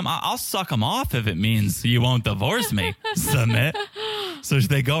 pay them. I'll suck them off if it means you won't divorce me, Sumit. So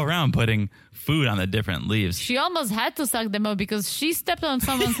they go around putting food on the different leaves. She almost had to suck them up because she stepped on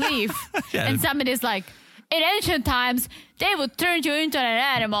someone's leaf. Yeah. And somebody's like, in ancient times, they would turn you into an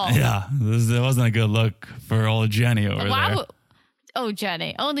animal. Yeah, it wasn't a good look for old Jenny over there. Oh,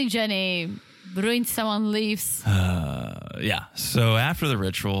 Jenny. Only Jenny ruined someone's leaves. Yeah. So after the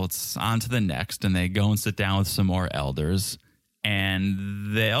ritual, it's on to the next, and they go and sit down with some more elders.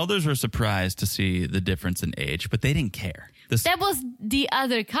 And the elders were surprised to see the difference in age, but they didn't care. That was the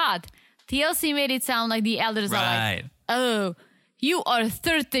other cut. TLC made it sound like the elders are like, oh, you are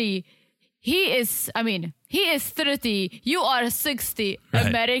 30. He is 30. You are 60. Right.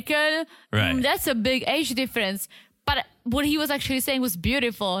 American. Right. That's a big age difference. But what he was actually saying was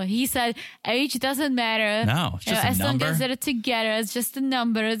beautiful. He said, age doesn't matter. No, it's just a as number. long as they're together, it's just a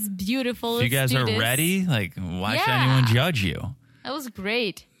number. It's beautiful. If you guys are ready, like, why should anyone judge you? That was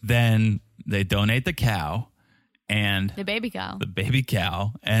great. Then they donate the cow and The baby cow.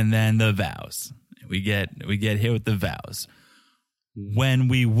 and then the vows. We get hit with the vows. When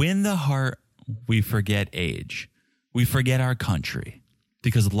we win the heart, we forget age. We forget our country.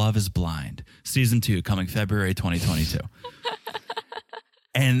 Because love is blind. Season 2 coming February 2022.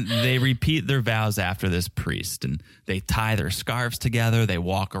 And they repeat their vows after this priest. And they tie their scarves together. They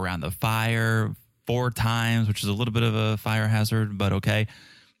walk around the fire 4 times, which is a little bit of a fire hazard, but okay.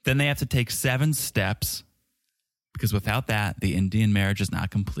 Then they have to take 7 steps. Because without that, the Indian marriage is not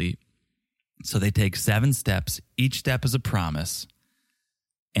complete. So they take 7 steps. Each step is a promise.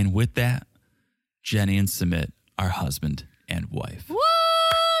 And with that, Jenny and Sumit are husband and wife.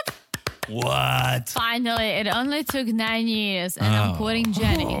 What? Finally, it only took 9 years, and I'm quoting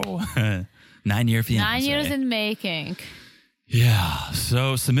Jenny. 9-year fiancé. 9 years in making. Yeah.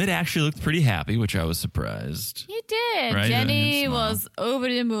 So Sumit actually looked pretty happy, which I was surprised. He did. Right? Jenny was over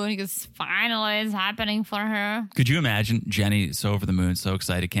the moon because finally it's happening for her. Could you imagine Jenny so over the moon, so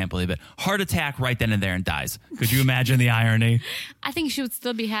excited, can't believe it. Heart attack right then and there and dies. Could you imagine the irony? I think she would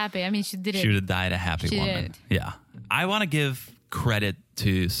still be happy. I mean, she did it. She would have died a happy woman. Did. Yeah. I want to give credit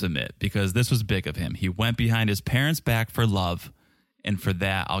to Sumit because this was big of him. He went behind his parents' back for love. And for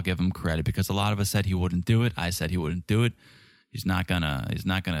that, I'll give him credit because a lot of us said he wouldn't do it. I said he wouldn't do it. He's not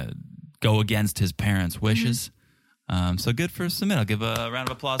gonna go against his parents' wishes. So good for Sumit. I'll give a round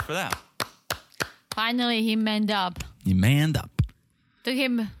of applause for that. Finally, he manned up. He manned up. Took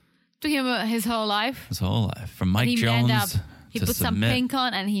him his whole life. His whole life. From Mike He Jones manned up. He to put some Sumit. pink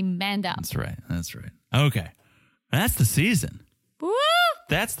on and he manned up. That's right. That's right. Okay. That's the season. Woo!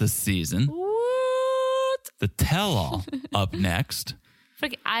 That's the season. What? The tell-all up next.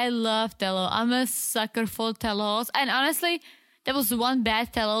 Frick, I love tell-all. I'm a sucker for tell-alls. And honestly, there was one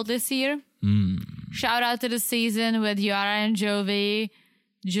bad tell-all this year. Shout out to the season with Yara and Jovi,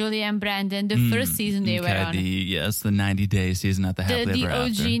 Julie and Brandon. The first season they were on. The 90-day season at the Happily The Ever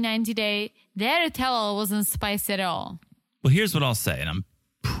After. OG 90-day. Their tell-all wasn't spicy at all. Well, here's what I'll say, and I'm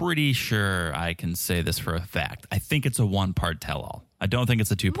pretty sure I can say this for a fact. I think it's a 1-part tell-all. I don't think it's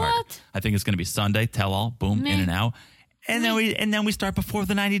a 2-part. What? I think it's going to be Sunday tell-all, boom, in and out, and then we start before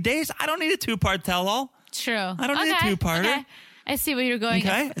the 90 days. I don't need a 2-part tell-all. True. I don't need a 2-parter. Okay. I see where you're going.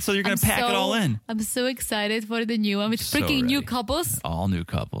 Okay, so you're going to pack it all in. I'm so excited for the new one with So freaking new ready. couples, All new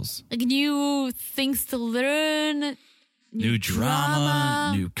couples. like new things to learn, New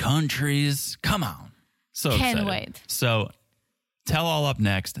drama, new countries. Come on. So Can't excited. wait. So tell all up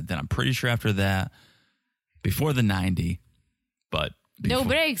next. And then I'm pretty sure after that, before the 90, but no before-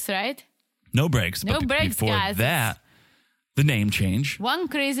 breaks, right? No breaks. No but breaks, before guys. that, the name change. One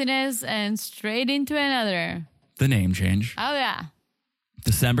craziness and straight into another. The name change. Oh yeah,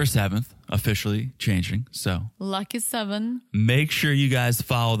 December 7th, officially changing. So lucky 7. make sure you guys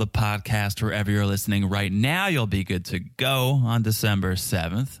follow the podcast wherever you're listening right now. You'll be good to go on December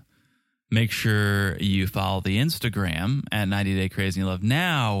 7th. Make sure you follow the Instagram at 90 Day Crazy in Love.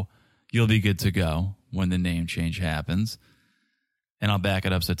 Now you'll be good to go when the name change happens. And I'll back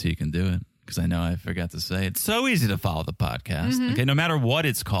it up so T can do it because I know I forgot to say it. It's so easy to follow the podcast. Okay, no matter what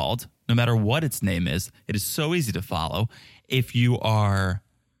it's called, no matter what its name is, it is so easy to follow. If you are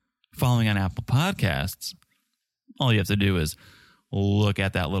following on Apple Podcasts, all you have to do is look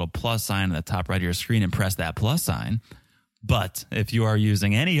at that little plus sign in the top right of your screen and press that plus sign. But if you are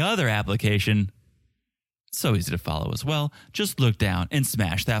using any other application, it's so easy to follow as well. Just look down and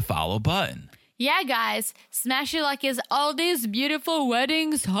smash that follow button. Yeah, guys, smash it like it's all these beautiful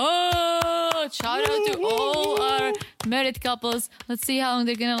weddings. Oh, shout out to all our married couples. Let's see how long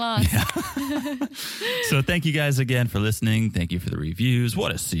they're gonna last. So thank you guys again for listening. Thank you for the reviews.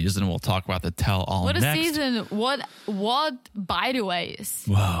 What a season. We'll talk about the tell all What a next. season! What by the ways?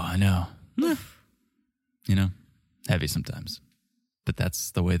 Whoa, I know. You know, heavy sometimes. But but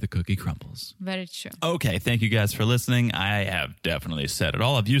that's the way the cookie crumbles. Very true. Okay, thank you guys for listening. I have definitely said it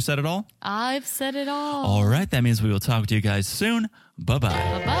all. Have you said it all? I've said it all. All right, that means we will talk to you guys soon. Bye-bye.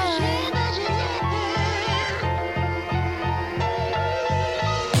 Bye-bye.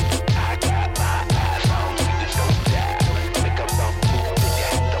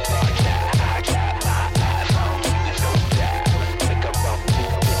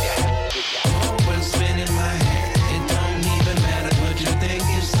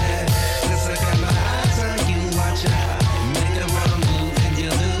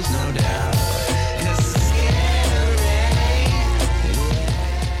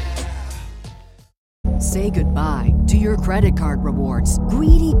 Say goodbye to your credit card rewards.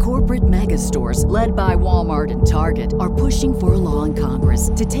 Greedy corporate mega stores, led by Walmart and Target, are pushing for a law in Congress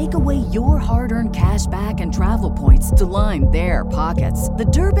to take away your hard-earned cash back and travel points to line their pockets. The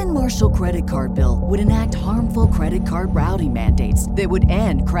Durbin-Marshall credit card bill would enact harmful credit card routing mandates that would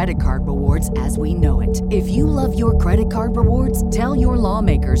end credit card rewards as we know it. If you love your credit card rewards, tell your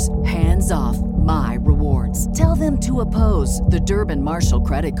lawmakers, hands off my rewards. Tell them to oppose the Durbin-Marshall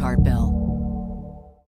credit card bill.